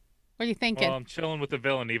you? What are you thinking? Well, I'm chilling with the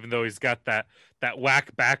villain, even though he's got that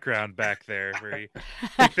whack background back there, where he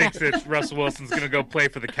thinks that Russell Wilson's going to go play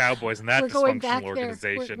for the Cowboys and that dysfunctional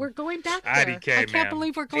organization. We're going back there. IDK, I can't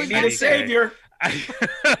believe we're going Need back a savior.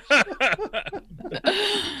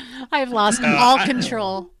 I've lost all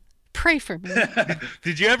control. Pray for me.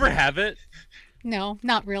 Did you ever have it? No,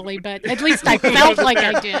 not really, but at least I felt like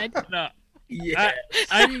I did. No. Yeah,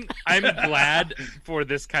 I'm glad for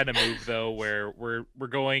this kind of move, though, where we're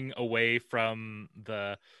going away from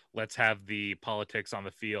the let's have the politics on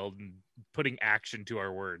the field and putting action to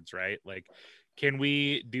our words, right? Like, can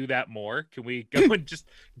we do that more? Can we go and just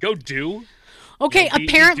go do? Okay,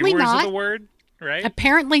 apparently not. Of the word, right?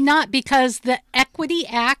 Apparently not, because the Equity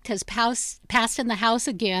Act has passed in the House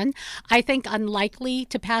again. I think unlikely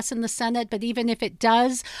to pass in the Senate, but even if it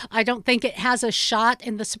does, I don't think it has a shot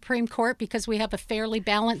in the Supreme Court because we have a fairly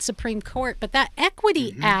balanced Supreme Court. But that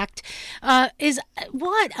Equity Act is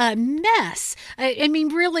what a mess. I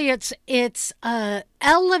mean, really, it's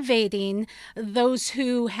elevating those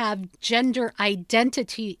who have gender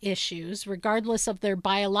identity issues, regardless of their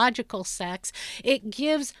biological sex. It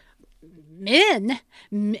gives men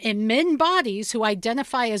in men bodies who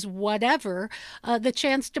identify as whatever the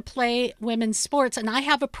chance to play women's sports, and I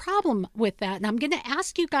have a problem with that. And I'm going to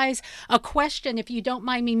ask you guys a question, if you don't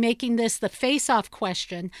mind me making this the face-off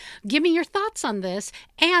question. Give me your thoughts on this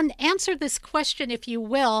and answer this question, if you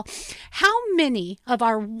will. How many of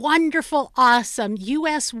our wonderful, awesome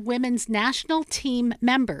U.S. women's national team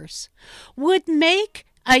members would make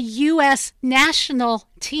a U.S. national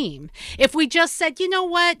team if we just said, you know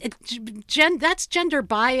what, that's gender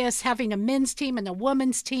bias, having a men's team and a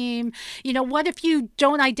women's team? You know, what if you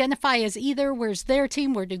don't identify as either? Where's their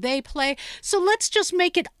team? Where do they play? So let's just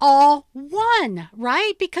make it all one,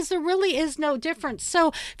 right? Because there really is no difference.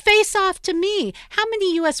 So face off to me, how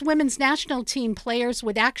many U.S. women's national team players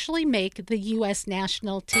would actually make the U.S.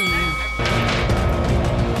 national team?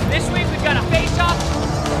 This week we've got a face off.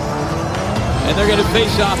 And they're going to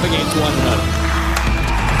face off against one another.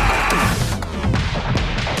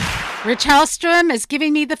 Rich Hallstrom is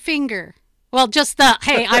giving me the finger. Well, just the,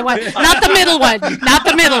 hey, I want, not the middle one, not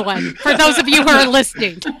the middle one, for those of you who are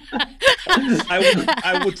listening.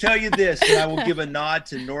 I will tell you this, and I will give a nod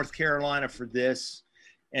to North Carolina for this.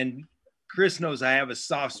 And Chris knows I have a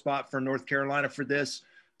soft spot for North Carolina for this.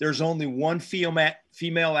 There's only one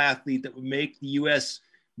female athlete that would make the U.S.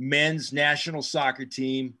 men's national soccer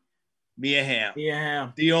team. Mia Hamm.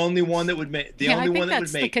 Yeah. The only one that would make the only one that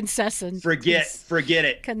would make the consensus. Forget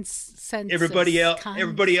it. Consensus. Everybody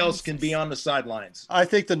else can be on the sidelines. I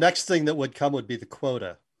think the next thing that would come would be the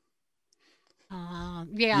quota.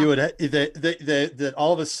 Yeah. You would that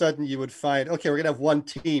all of a sudden you would find, okay, we're gonna have one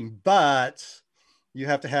team, but you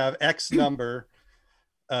have to have X number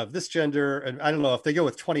of this gender, and I don't know if they go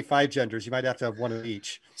with 25 genders, you might have to have one of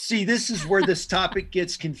each. See, this is where this topic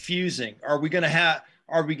gets confusing. Are we going to have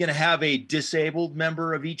a disabled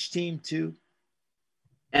member of each team too?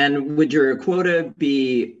 And would your quota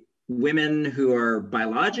be women who are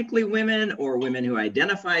biologically women or women who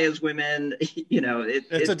identify as women? You know,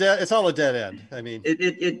 it's all a dead end. I mean,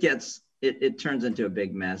 it turns into a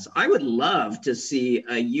big mess. I would love to see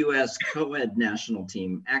a U.S. co-ed national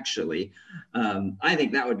team. Actually, I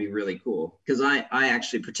think that would be really cool because I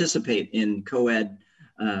actually participate in co-ed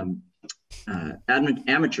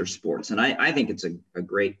amateur sports, and I think it's a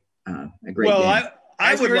great game.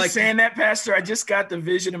 I would like saying that, Pastor. I just got the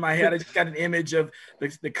vision in my head. I just got an image of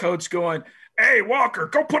the coach going, "Hey, Walker,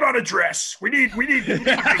 go put on a dress. We need. Let's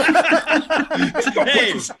go put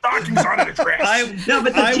some stockings on a dress."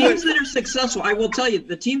 But the teams that are successful, I will tell you,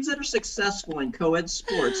 the teams that are successful in co-ed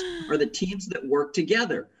sports are the teams that work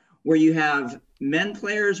together, where you have men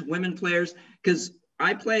players, women players, because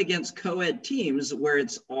I play against co-ed teams where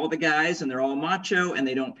it's all the guys and they're all macho and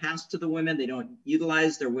they don't pass to the women. They don't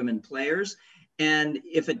utilize their women players. And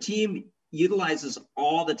if a team utilizes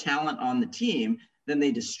all the talent on the team, then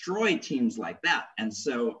they destroy teams like that. And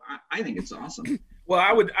so I think it's awesome. Well,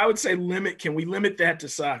 I would say can we limit that to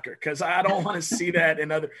soccer? Because I don't want to see that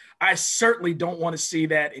I certainly don't want to see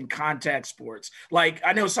that in contact sports. Like,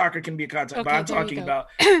 I know soccer can be a contact, but I'm talking about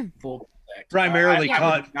full contact.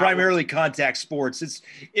 Primarily contact sports.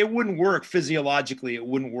 It wouldn't work physiologically. It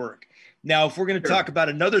wouldn't work. Now, if we're going to talk about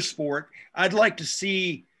another sport, I'd like to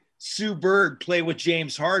see Sue Bird play with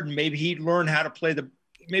James Harden. Maybe he'd learn how to play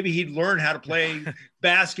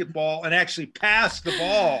basketball and actually pass the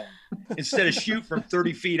ball instead of shoot from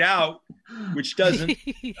 30 feet out, which doesn't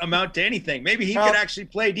amount to anything. Maybe he could actually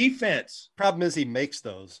play defense. Problem is he makes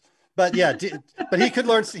those. But yeah, but he could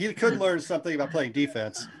learn something about playing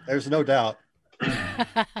defense. There's no doubt.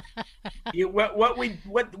 What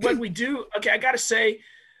we do, okay, I got to say,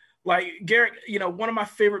 like, Garrett, one of my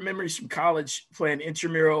favorite memories from college playing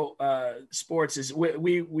intramural sports is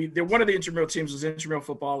they're one of the intramural teams was intramural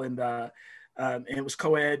football, and it was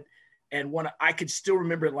co-ed. And I could still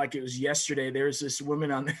remember it like it was yesterday. There was this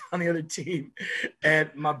woman on the other team, and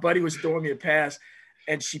my buddy was throwing me a pass,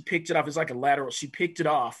 and she picked it off. It's like a lateral. She picked it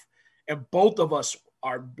off, and both of us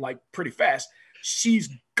are like pretty fast. She's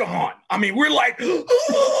gone. I mean, we're like, we're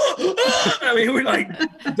like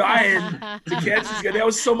dying to catch this guy. That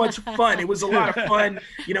was so much fun. It was a lot of fun.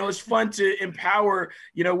 It's fun to empower,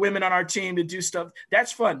 women on our team to do stuff.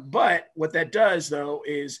 That's fun. But what that does, though,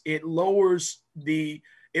 is it lowers the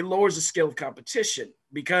scale of competition,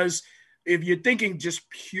 because if you're thinking just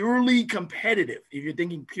purely competitive, if you're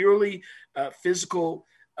thinking purely physical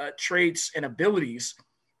traits and abilities,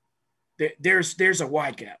 there's a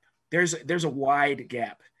wide gap. There's a wide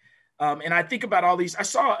gap. And I think about all these. I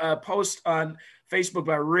saw a post on Facebook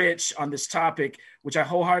by Rich on this topic, which I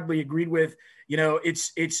wholeheartedly agreed with.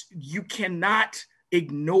 It's you cannot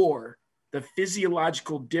ignore the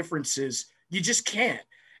physiological differences. You just can't.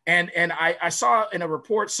 And I saw in a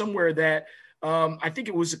report somewhere that I think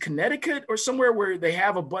it was Connecticut or somewhere where they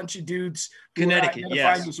have a bunch of dudes who Connecticut, are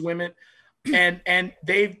identifying as women, and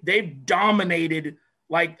they've dominated.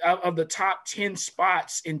 Like, of the top 10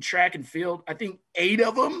 spots in track and field, I think 8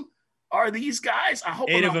 of them are these guys. I hope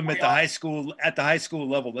 8 of them at the high school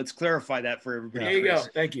level. Let's clarify that for everybody. There you go.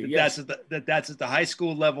 Thank you. Yes. That's at the high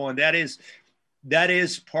school level, and that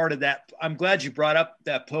is part of that. I'm glad you brought up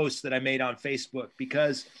that post that I made on Facebook,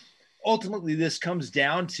 because ultimately this comes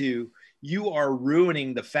down to you are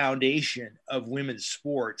ruining the foundation of women's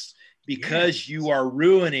sports because you are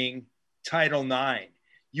ruining Title IX.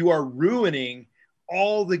 You are ruining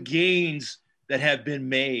all the gains that have been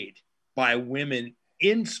made by women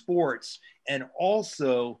in sports and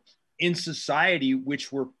also in society, which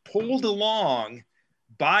were pulled along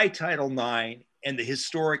by Title IX and the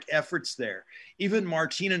historic efforts there. Even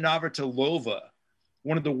Martina Navratilova,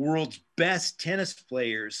 one of the world's best tennis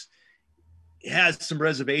players, has some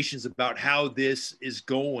reservations about how this is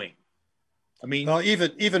going. I mean, well,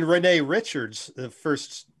 even Renee Richards, the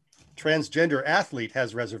first transgender athlete,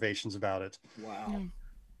 has reservations about it. Wow.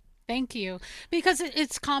 Thank you. Because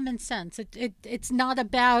it's common sense. It's not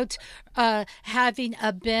about having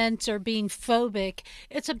a bent or being phobic.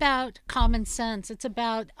 It's about common sense. It's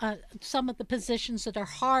about some of the positions that are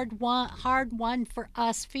hard won for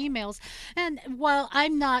us females. And while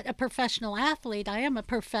I'm not a professional athlete, I am a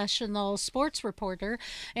professional sports reporter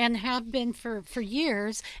and have been for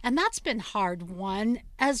years. And that's been hard won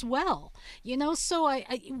as well. So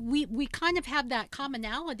we kind of have that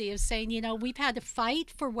commonality of saying, we've had to fight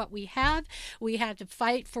for what we have. We had to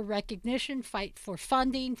fight for recognition, fight for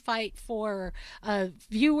funding, fight for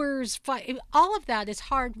viewers. All of that is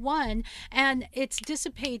hard won, and it's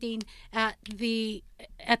dissipating at the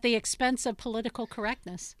expense of political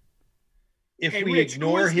correctness. If we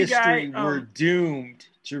ignore history, we're doomed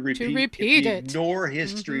to repeat it. Ignore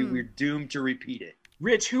history, we're doomed to repeat it.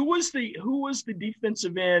 Rich, who was the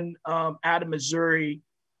defensive end out of Missouri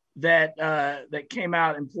that came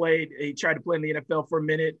out and played? He tried to play in the NFL for a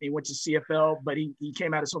minute. He went to CFL, but he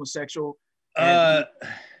came out as homosexual.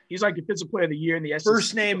 He's like defensive player of the year in the SEC.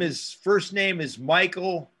 First name is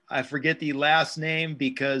Michael. I forget the last name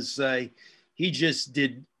because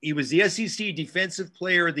he was the SEC defensive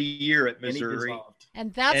player of the year at Missouri.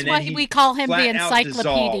 And that's why we call him the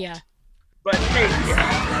encyclopedia. But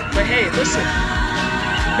hey, listen.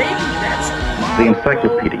 Maybe that's the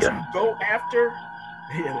encyclopedia to go after.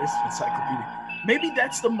 Yeah, this encyclopedia. Maybe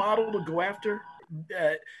that's the model to go after.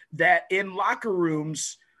 That in locker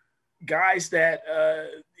rooms, guys that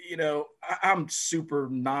I'm super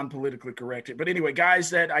non-politically correct, but anyway, guys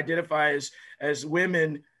that identify as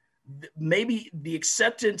women maybe the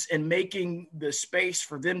acceptance and making the space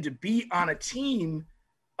for them to be on a team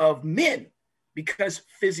of men, because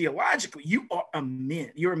physiologically you are a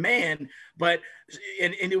man, you're a man, but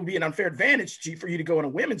it would be an unfair advantage for you to go in a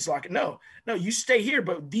women's locker. No, you stay here,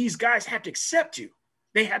 but these guys have to accept you.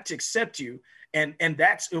 They have to accept you, and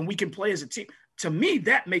we can play as a team. To me,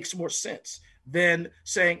 that makes more sense than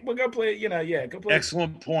saying, well, go play, go play.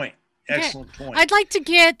 Excellent point. Excellent point. I'd like to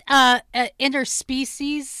get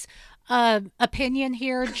interspecies opinion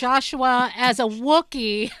here. Joshua, as a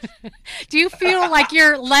Wookiee, do you feel like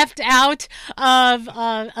you're left out of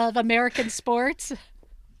American sports?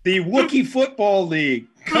 The Wookiee Football League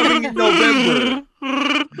coming in November.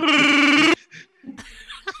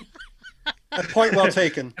 Point well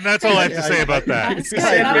taken. And that's all I have to say about that.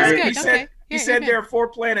 He said there are 4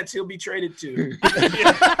 planets he'll be traded to.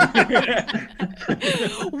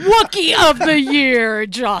 Wookiee of the Year,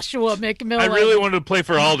 Joshua McMillan. I really wanted to play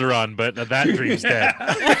for Alderaan, but that dream's dead.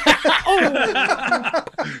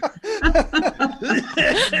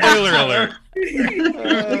 Spoiler alert.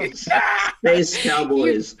 Space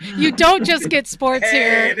Cowboys. You don't just get sports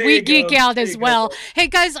here. We geek out as well. Hey,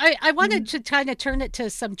 guys, I wanted to kind of turn it to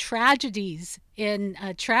some tragedies in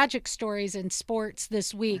tragic stories in sports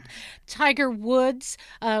this week. Tiger Woods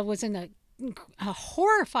was in a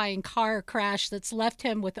horrifying car crash that's left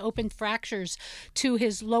him with open fractures to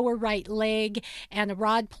his lower right leg and a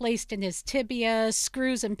rod placed in his tibia,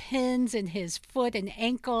 screws and pins in his foot and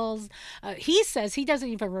ankles. He says he doesn't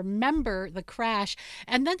even remember the crash.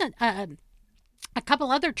 And then a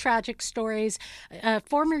couple other tragic stories.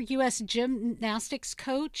 Former U.S. gymnastics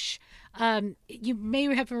coach, you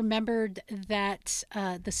may have remembered that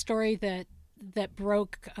the story that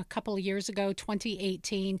broke a couple of years ago,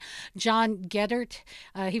 2018, John Geddert.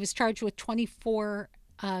 He was charged with 24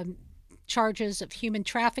 charges of human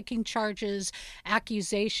trafficking charges,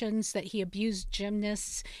 accusations that he abused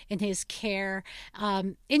gymnasts in his care.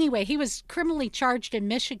 Anyway, he was criminally charged in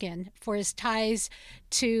Michigan for his ties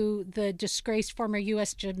to the disgraced former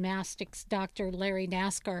U.S. gymnastics doctor Larry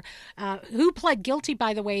Nassar, who pled guilty,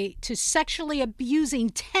 by the way, to sexually abusing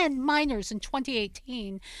 10 minors in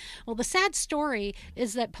 2018. Well, the sad story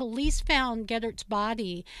is that police found Geddert's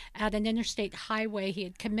body at an interstate highway. He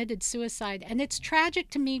had committed suicide, and it's tragic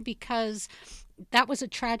to me because that was a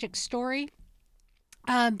tragic story.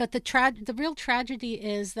 But the real tragedy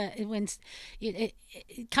is that when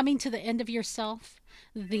coming to the end of yourself,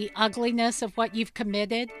 the ugliness of what you've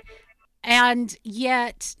committed, and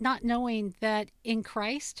yet not knowing that in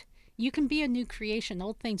Christ, you can be a new creation.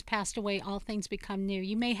 Old things passed away, all things become new.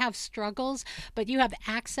 You may have struggles, but you have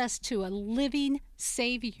access to a living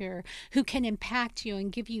Savior who can impact you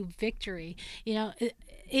and give you victory.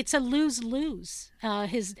 It's a lose-lose,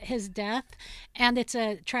 his death, and it's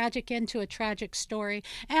a tragic end to a tragic story.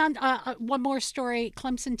 And one more story,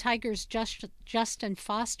 Clemson Tigers' Justin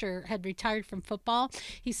Foster had retired from football.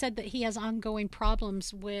 He said that he has ongoing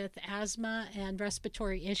problems with asthma and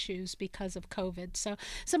respiratory issues because of COVID. So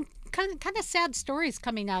some kind of sad stories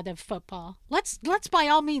coming out of football. Let's by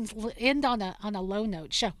all means end on a low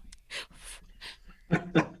note, shall we?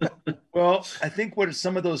 Well, I think what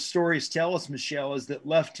some of those stories tell us, Michelle, is that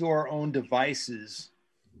left to our own devices,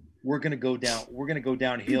 we're going to go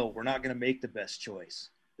downhill. We're not going to make the best choice.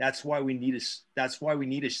 That's why we need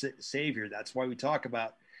a savior. That's why we talk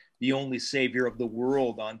about the only savior of the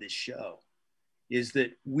world on this show, is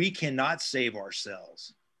that we cannot save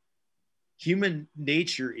ourselves. Human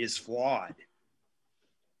nature is flawed.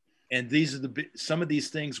 And these are some of these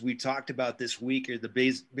things we talked about this week are the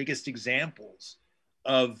biggest examples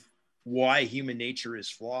of why human nature is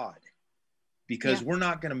flawed, because we're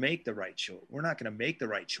not going to make the right choice. We're not going to make the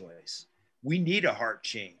right choice. We need a heart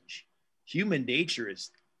change. Human nature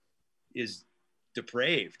is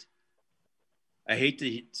depraved. I hate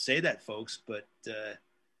to say that, folks, but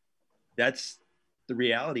that's the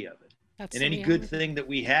reality of it. And any good thing that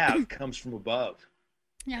we have comes from above.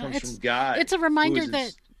 Comes from God. It's a reminder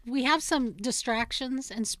that we have some distractions,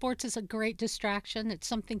 and sports is a great distraction. It's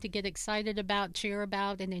something to get excited about, cheer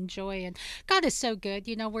about, and enjoy. And God is so good.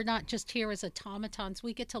 We're not just here as automatons.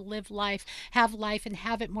 We get to live life, and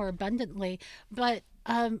have it more abundantly. But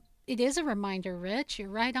it is a reminder, Rich, you're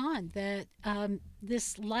right on, that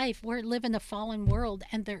this life, we live in a fallen world,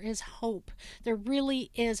 and there is hope. There really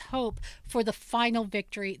is hope for the final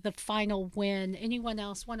victory, the final win. Anyone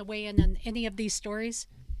else want to weigh in on any of these stories?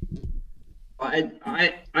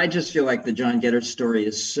 I just feel like the John Geddert story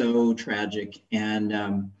is so tragic,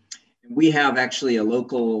 and we have actually a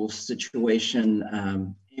local situation.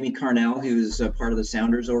 Amy Carnell, who's a part of the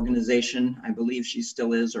Sounders organization, I believe she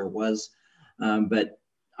still is or was, but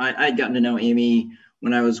I'd gotten to know Amy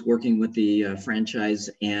when I was working with the franchise,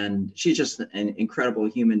 and she's just an incredible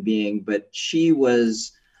human being. But she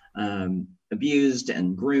was abused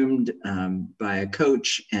and groomed by a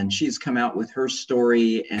coach, and she's come out with her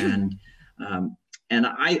story. And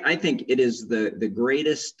I think it is the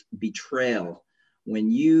greatest betrayal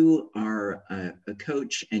when you are a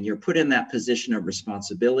coach and you're put in that position of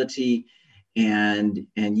responsibility, and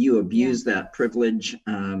you abuse that privilege.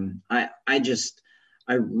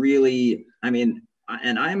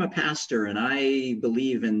 And I'm a pastor, and I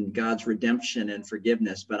believe in God's redemption and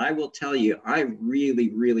forgiveness, but I will tell you, I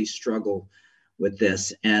really, really struggle with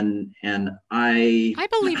this. And I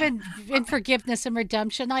believe in forgiveness and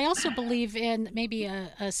redemption. I also believe in maybe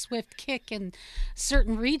a swift kick in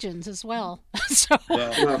certain regions as well. So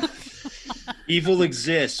well, evil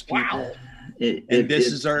exists, people. Wow.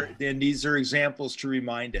 These are examples to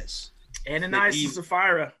remind us. Ananias and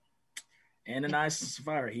Sapphira. Ananias and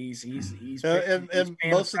Sapphira. He's and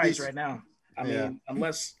most of these right now. I'm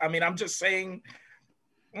just saying.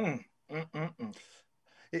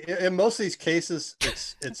 In most of these cases,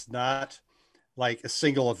 it's not like a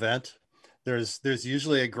single event. There's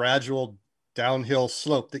usually a gradual downhill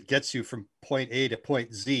slope that gets you from point A to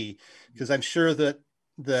point Z, because I'm sure that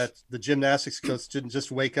the gymnastics coach didn't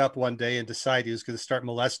just wake up one day and decide he was going to start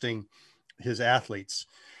molesting his athletes.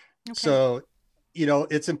 Okay. So,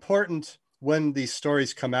 it's important when these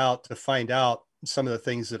stories come out to find out some of the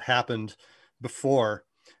things that happened before.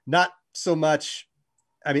 Not so much,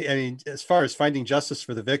 I mean, as far as finding justice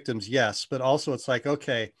for the victims, yes, but also it's like,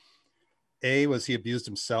 okay, A, was he abused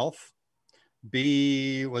himself?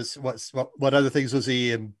 B, what other things was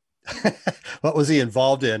he in? What was he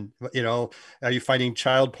involved in? Are you finding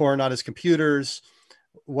child porn on his computers?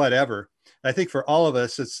 Whatever. I think for all of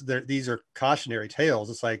us, these are cautionary tales.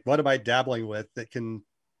 It's like, what am I dabbling with that can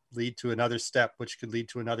lead to another step, which could lead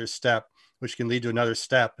to another step, which can lead to another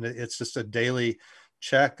step. And it's just a daily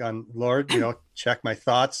check on, Lord, check my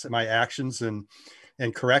thoughts and my actions and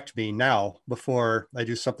correct me now before I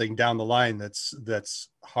do something down the line that's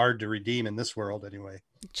hard to redeem in this world anyway.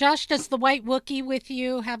 Josh, does the white Wookiee with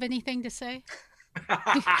you have anything to say?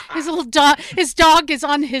 His little dog, his dog is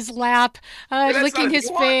on his lap, licking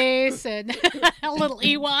his face, and a little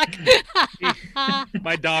Ewok.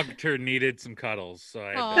 My dog turd needed some cuddles, so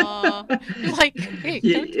hey,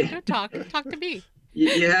 don't talk to me.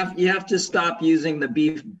 You have to stop using the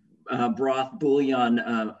beef broth bouillon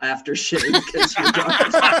aftershave, because your dog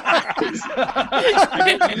is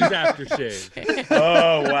I don't use aftershave.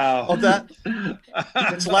 Oh wow! Oh,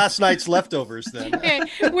 that's last night's leftovers then. Okay,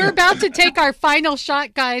 we're about to take our final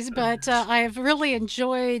shot, guys, but I have really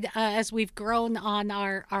enjoyed as we've grown on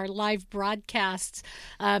our live broadcasts,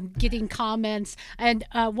 getting comments, and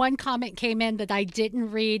one comment came in that I didn't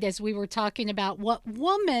read as we were talking about what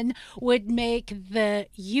woman would make the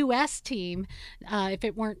U.S. team if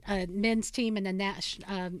it weren't a men's team and a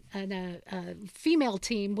female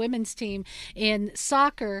team, women's team in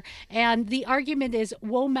soccer, and the argument is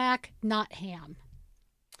Womack, not Ham.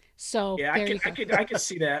 So yeah, I can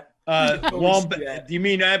see that. You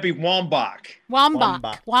mean that'd be Wambach?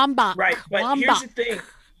 Wambach. Right, but Wambach.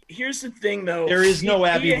 Here's the thing, though. There is no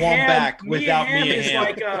Abby Wambach without Mia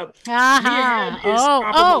Hamm. Mia Hamm is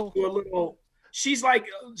comparable to a little. She's like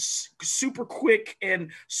super quick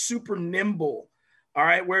and super nimble. All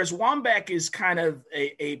right. Whereas Wambach is kind of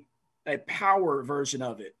a power version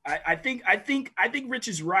of it. I think Rich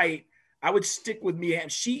is right. I would stick with Mia Hamm.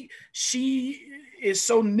 She is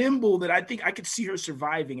so nimble that I think I could see her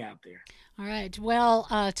surviving out there. All right. Well,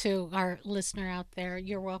 to our listener out there,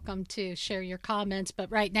 you're welcome to share your comments. But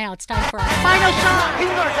right now, it's time for our final shot. He's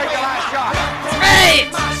going to take the last shot. Right.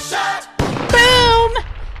 Boom.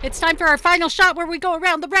 It's time for our final shot, where we go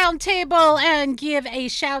around the round table and give a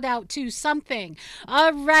shout out to something.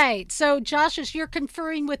 All right. So, Josh, as you're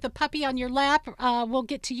conferring with the puppy on your lap, we'll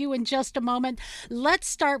get to you in just a moment. Let's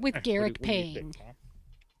start with Garrick Payne.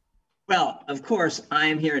 Well, of course, I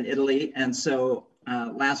am here in Italy. And so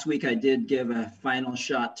last week I did give a final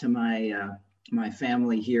shot to my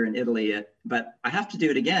family here in Italy. But I have to do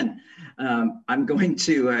it again. I'm going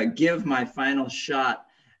to give my final shot.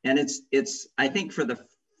 And it's I think for the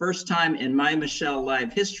first time in my Michelle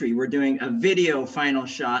Live history, we're doing a video final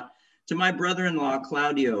shot to my brother-in-law,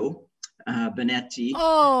 Claudio Benetti.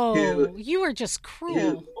 Oh, you are just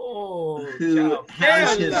cruel. Who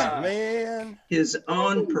has his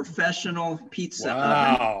own professional pizza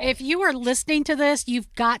oven. If you are listening to this,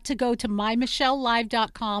 you've got to go to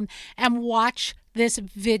mymichellelive.com and watch this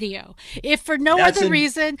video. If for no other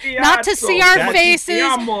reason, not to see our faces,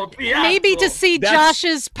 maybe to see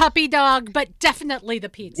Josh's puppy dog, but definitely the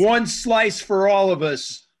pizza. One slice for all of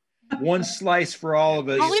us. One slice for all of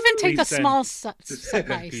us. I'll even take a send- small Seven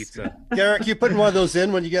slice. pizza. Garrick, you putting one of those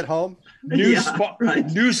in when you get home? New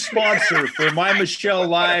sponsor for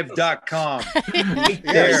mymichellelive.com.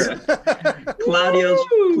 There.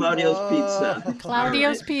 Claudio's Pizza.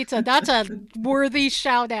 Claudio's Pizza. That's a worthy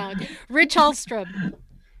shout out. Rich Hallstrom.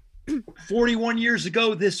 41 years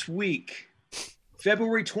ago this week,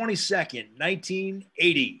 February 22nd,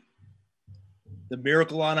 1980. The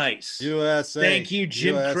Miracle on Ice. USA. Thank you,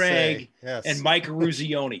 Jim USA. Craig Yes. and Mike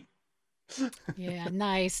Ruzioni. Yeah,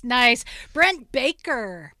 nice. Brent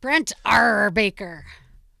Baker. Brent R. Baker.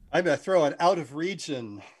 I'm going to throw an out of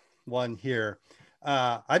region one here.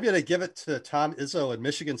 I'm going to give it to Tom Izzo in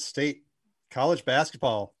Michigan State college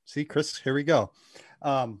basketball. See, Chris, here we go.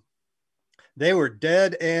 They were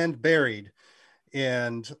dead and buried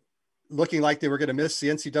and looking like they were going to miss the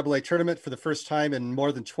NCAA tournament for the first time in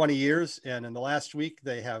more than 20 years. And in the last week,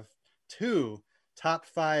 they have 2 top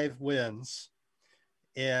 5 wins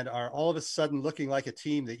and are all of a sudden looking like a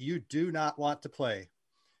team that you do not want to play.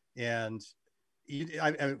 And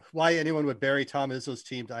why anyone would bury Tom Izzo's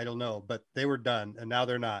team, I don't know, but they were done and now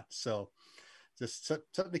they're not. So just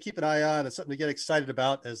something to keep an eye on and something to get excited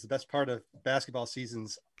about as the best part of basketball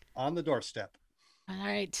season's on the doorstep. All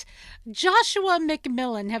right. Joshua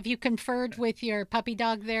McMillan, have you conferred with your puppy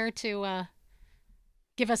dog there to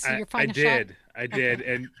give us your final shot? I did.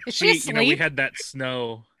 And Is she asleep? we had that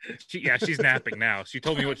snow. She's napping now. She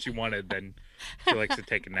told me what she wanted, then she likes to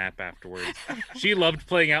take a nap afterwards. She loved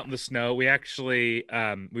playing out in the snow. We actually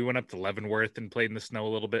we went up to Leavenworth and played in the snow a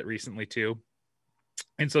little bit recently too.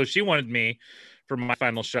 And so she wanted me for my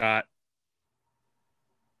final shot.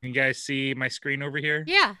 You guys see my screen over here?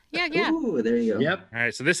 Yeah. Ooh, there you go. Yep. All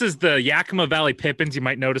right, so this is the Yakima Valley Pippins. You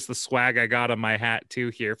might notice the swag I got on my hat too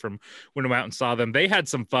here from when I went out and saw them. They had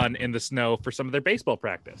some fun in the snow for some of their baseball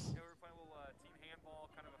practice. Yeah, we're playing a little team handball,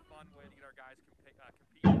 kind of a fun way to get our guys compete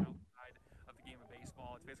outside of the game of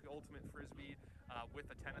baseball. It's basically ultimate frisbee with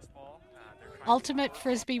a tennis ball. Ultimate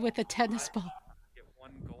frisbee with a tennis ball. Get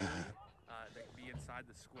one goal that can be inside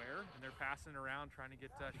the square, and they're passing around trying to get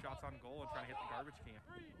shots on goal and trying to hit the garbage can.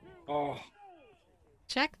 Oh,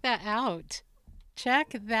 Check that out.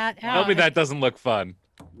 Tell me that doesn't look fun.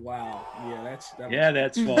 wow. Yeah, that's Fun.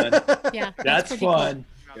 Yeah, That's Cool. fun.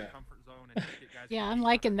 Yeah, I'm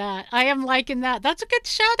liking that. I am liking that. That's a good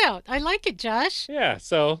shout out. I like it, Josh. Yeah,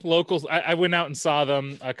 so locals. I went out and saw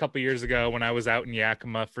them a couple years ago when I was out in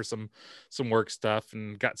Yakima for some work stuff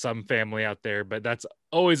and got some family out there. But that's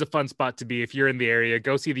always a fun spot to be if you're in the area.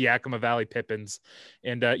 Go see the Yakima Valley Pippins.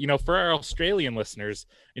 And for our Australian listeners,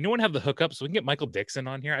 anyone have the hookup so we can get Michael Dixon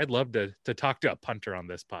on here? I'd love to talk to a punter on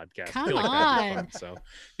this podcast. Come I feel like that'd be fun. So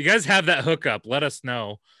if you guys have that hookup, let us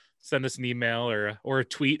know. Send us an email or a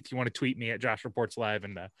tweet if you want to tweet me at Josh Reports Live,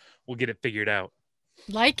 and we'll get it figured out.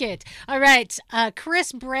 Like it. All right.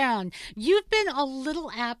 Chris Brown, you've been a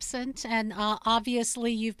little absent, and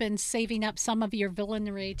obviously you've been saving up some of your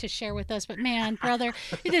villainy to share with us. But man, brother,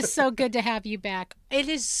 it is so good to have you back. It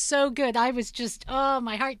is so good. I was just,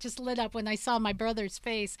 my heart just lit up when I saw my brother's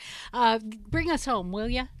face. Bring us home, will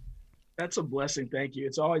you? That's a blessing. Thank you.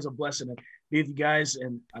 It's always a blessing to be with you guys.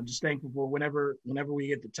 And I'm just thankful for whenever we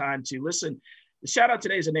get the time to listen. The shout out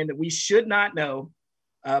today is a name that we should not know,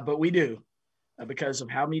 but we do because of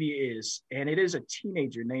how media is. And it is a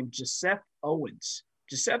teenager named Joseph Owens.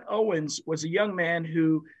 Joseph Owens was a young man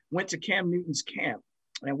who went to Cam Newton's camp.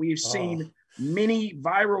 And we've seen many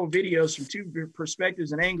viral videos from 2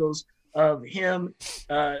 perspectives and angles of him,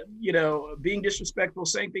 being disrespectful,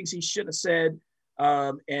 saying things he shouldn't have said.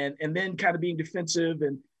 And then kind of being defensive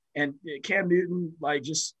and Cam Newton, like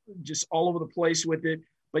just all over the place with it.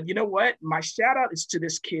 But you know what? My shout out is to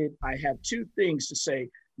this kid. I have 2 things to say.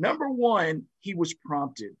 Number one, he was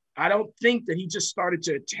prompted. I don't think that he just started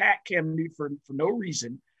to attack Cam Newton for no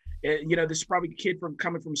reason. This is probably a kid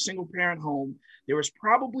coming from a single parent home. There was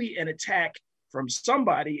probably an attack from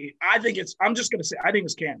somebody. I think it's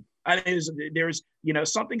Cam. I think there's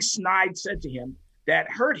something snide said to him that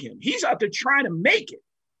hurt him. He's out there trying to make it.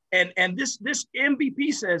 And this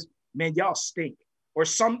MVP says, man, y'all stink, or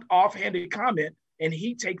some offhanded comment, and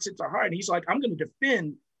he takes it to heart. And he's like, I'm going to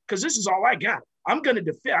defend because this is all I got. I'm going to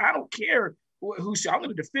defend. I don't care I'm going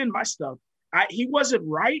to defend my stuff. He wasn't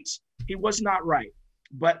right. He was not right.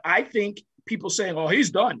 But I think people saying, oh,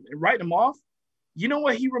 he's done, and writing him off. You know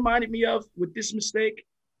what he reminded me of with this mistake?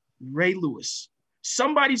 Ray Lewis.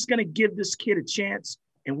 Somebody's going to give this kid a chance,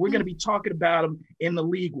 and we're going to be talking about him in the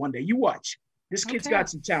league one day. You watch. This kid's got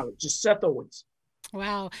some talent. Just Seth Owens.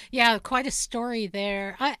 Wow. Yeah, quite a story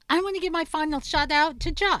there. I want to give my final shout out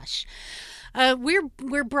to Josh.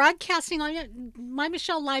 We're broadcasting on My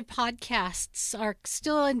Michelle Live podcasts are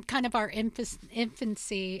still in kind of our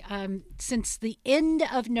infancy since the end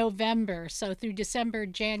of November. So through December,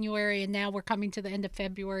 January, and now we're coming to the end of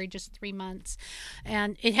February, just 3 months.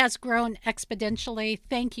 And it has grown exponentially.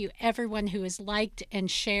 Thank you, everyone who has liked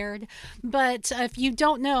and shared. But if you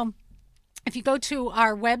don't know, if you go to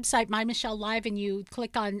our website, My Michelle Live, and you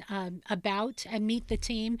click on About and Meet the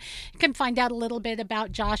Team, you can find out a little bit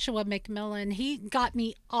about Joshua McMillan. He got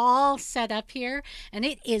me all set up here, and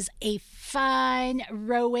it is a fine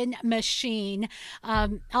rowing machine.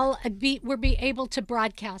 We'll be able to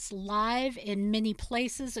broadcast live in many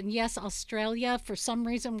places, and yes, Australia, for some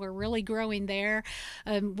reason, we're really growing there.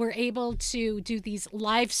 We're able to do these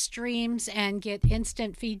live streams and get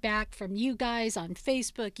instant feedback from you guys on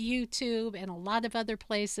Facebook, YouTube, and a lot of other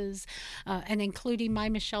places, and including My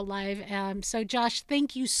Michelle Live. So Josh,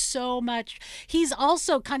 thank you so much. He's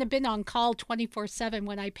also kind of been on call 24/7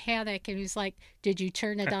 when I panic, and he's like, did you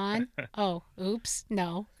turn it on? Oh, oops,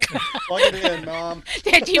 no. Plug it in, Mom.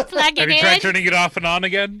 Did you plug it in? Have you tried turning it off and on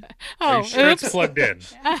again? Oh, are you sure oops. it's plugged in?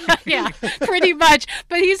 Yeah, pretty much.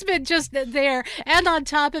 But he's been just there. And on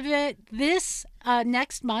top of it, this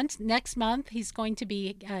next month, he's going to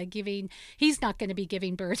be he's not going to be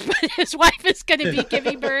giving birth, but his wife is going to be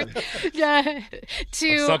giving birth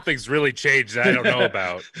to... Well, something's really changed that I don't know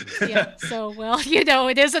about. Yeah, so, well,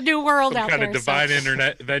 it is a new world out there. Some kind of divine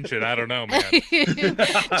intervention. I don't know, man.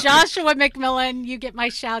 Joshua McMillan, you get my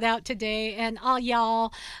shout out today. And all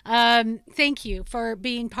y'all, thank you for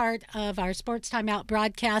being part of our Sports Timeout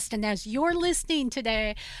broadcast. And as you're listening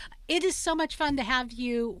today, it is so much fun to have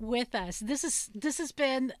you with us. This has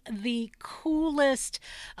been the coolest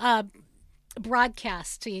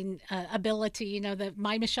broadcasting ability, the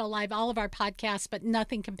My Michelle Live, all of our podcasts, but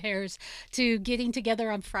nothing compares to getting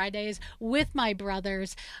together on Fridays with my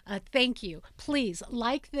brothers. Thank you. Please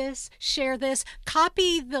like this, share this,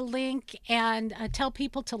 copy the link, and tell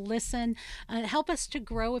people to listen. Help us to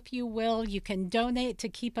grow, if you will. You can donate to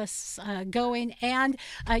keep us going, and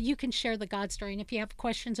you can share the God story. And if you have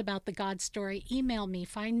questions about the God story, email me.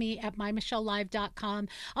 Find me at mymichellelive.com.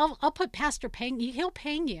 I'll put Pastor Pang. He'll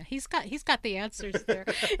pang you. He's got the answers there.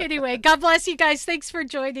 Anyway, God bless you guys. Thanks for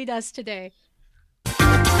joining us today.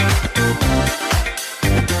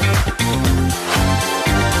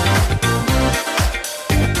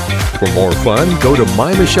 For more fun, go to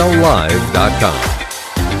mymichellelive.com.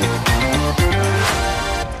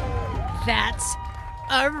 That's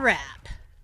a wrap.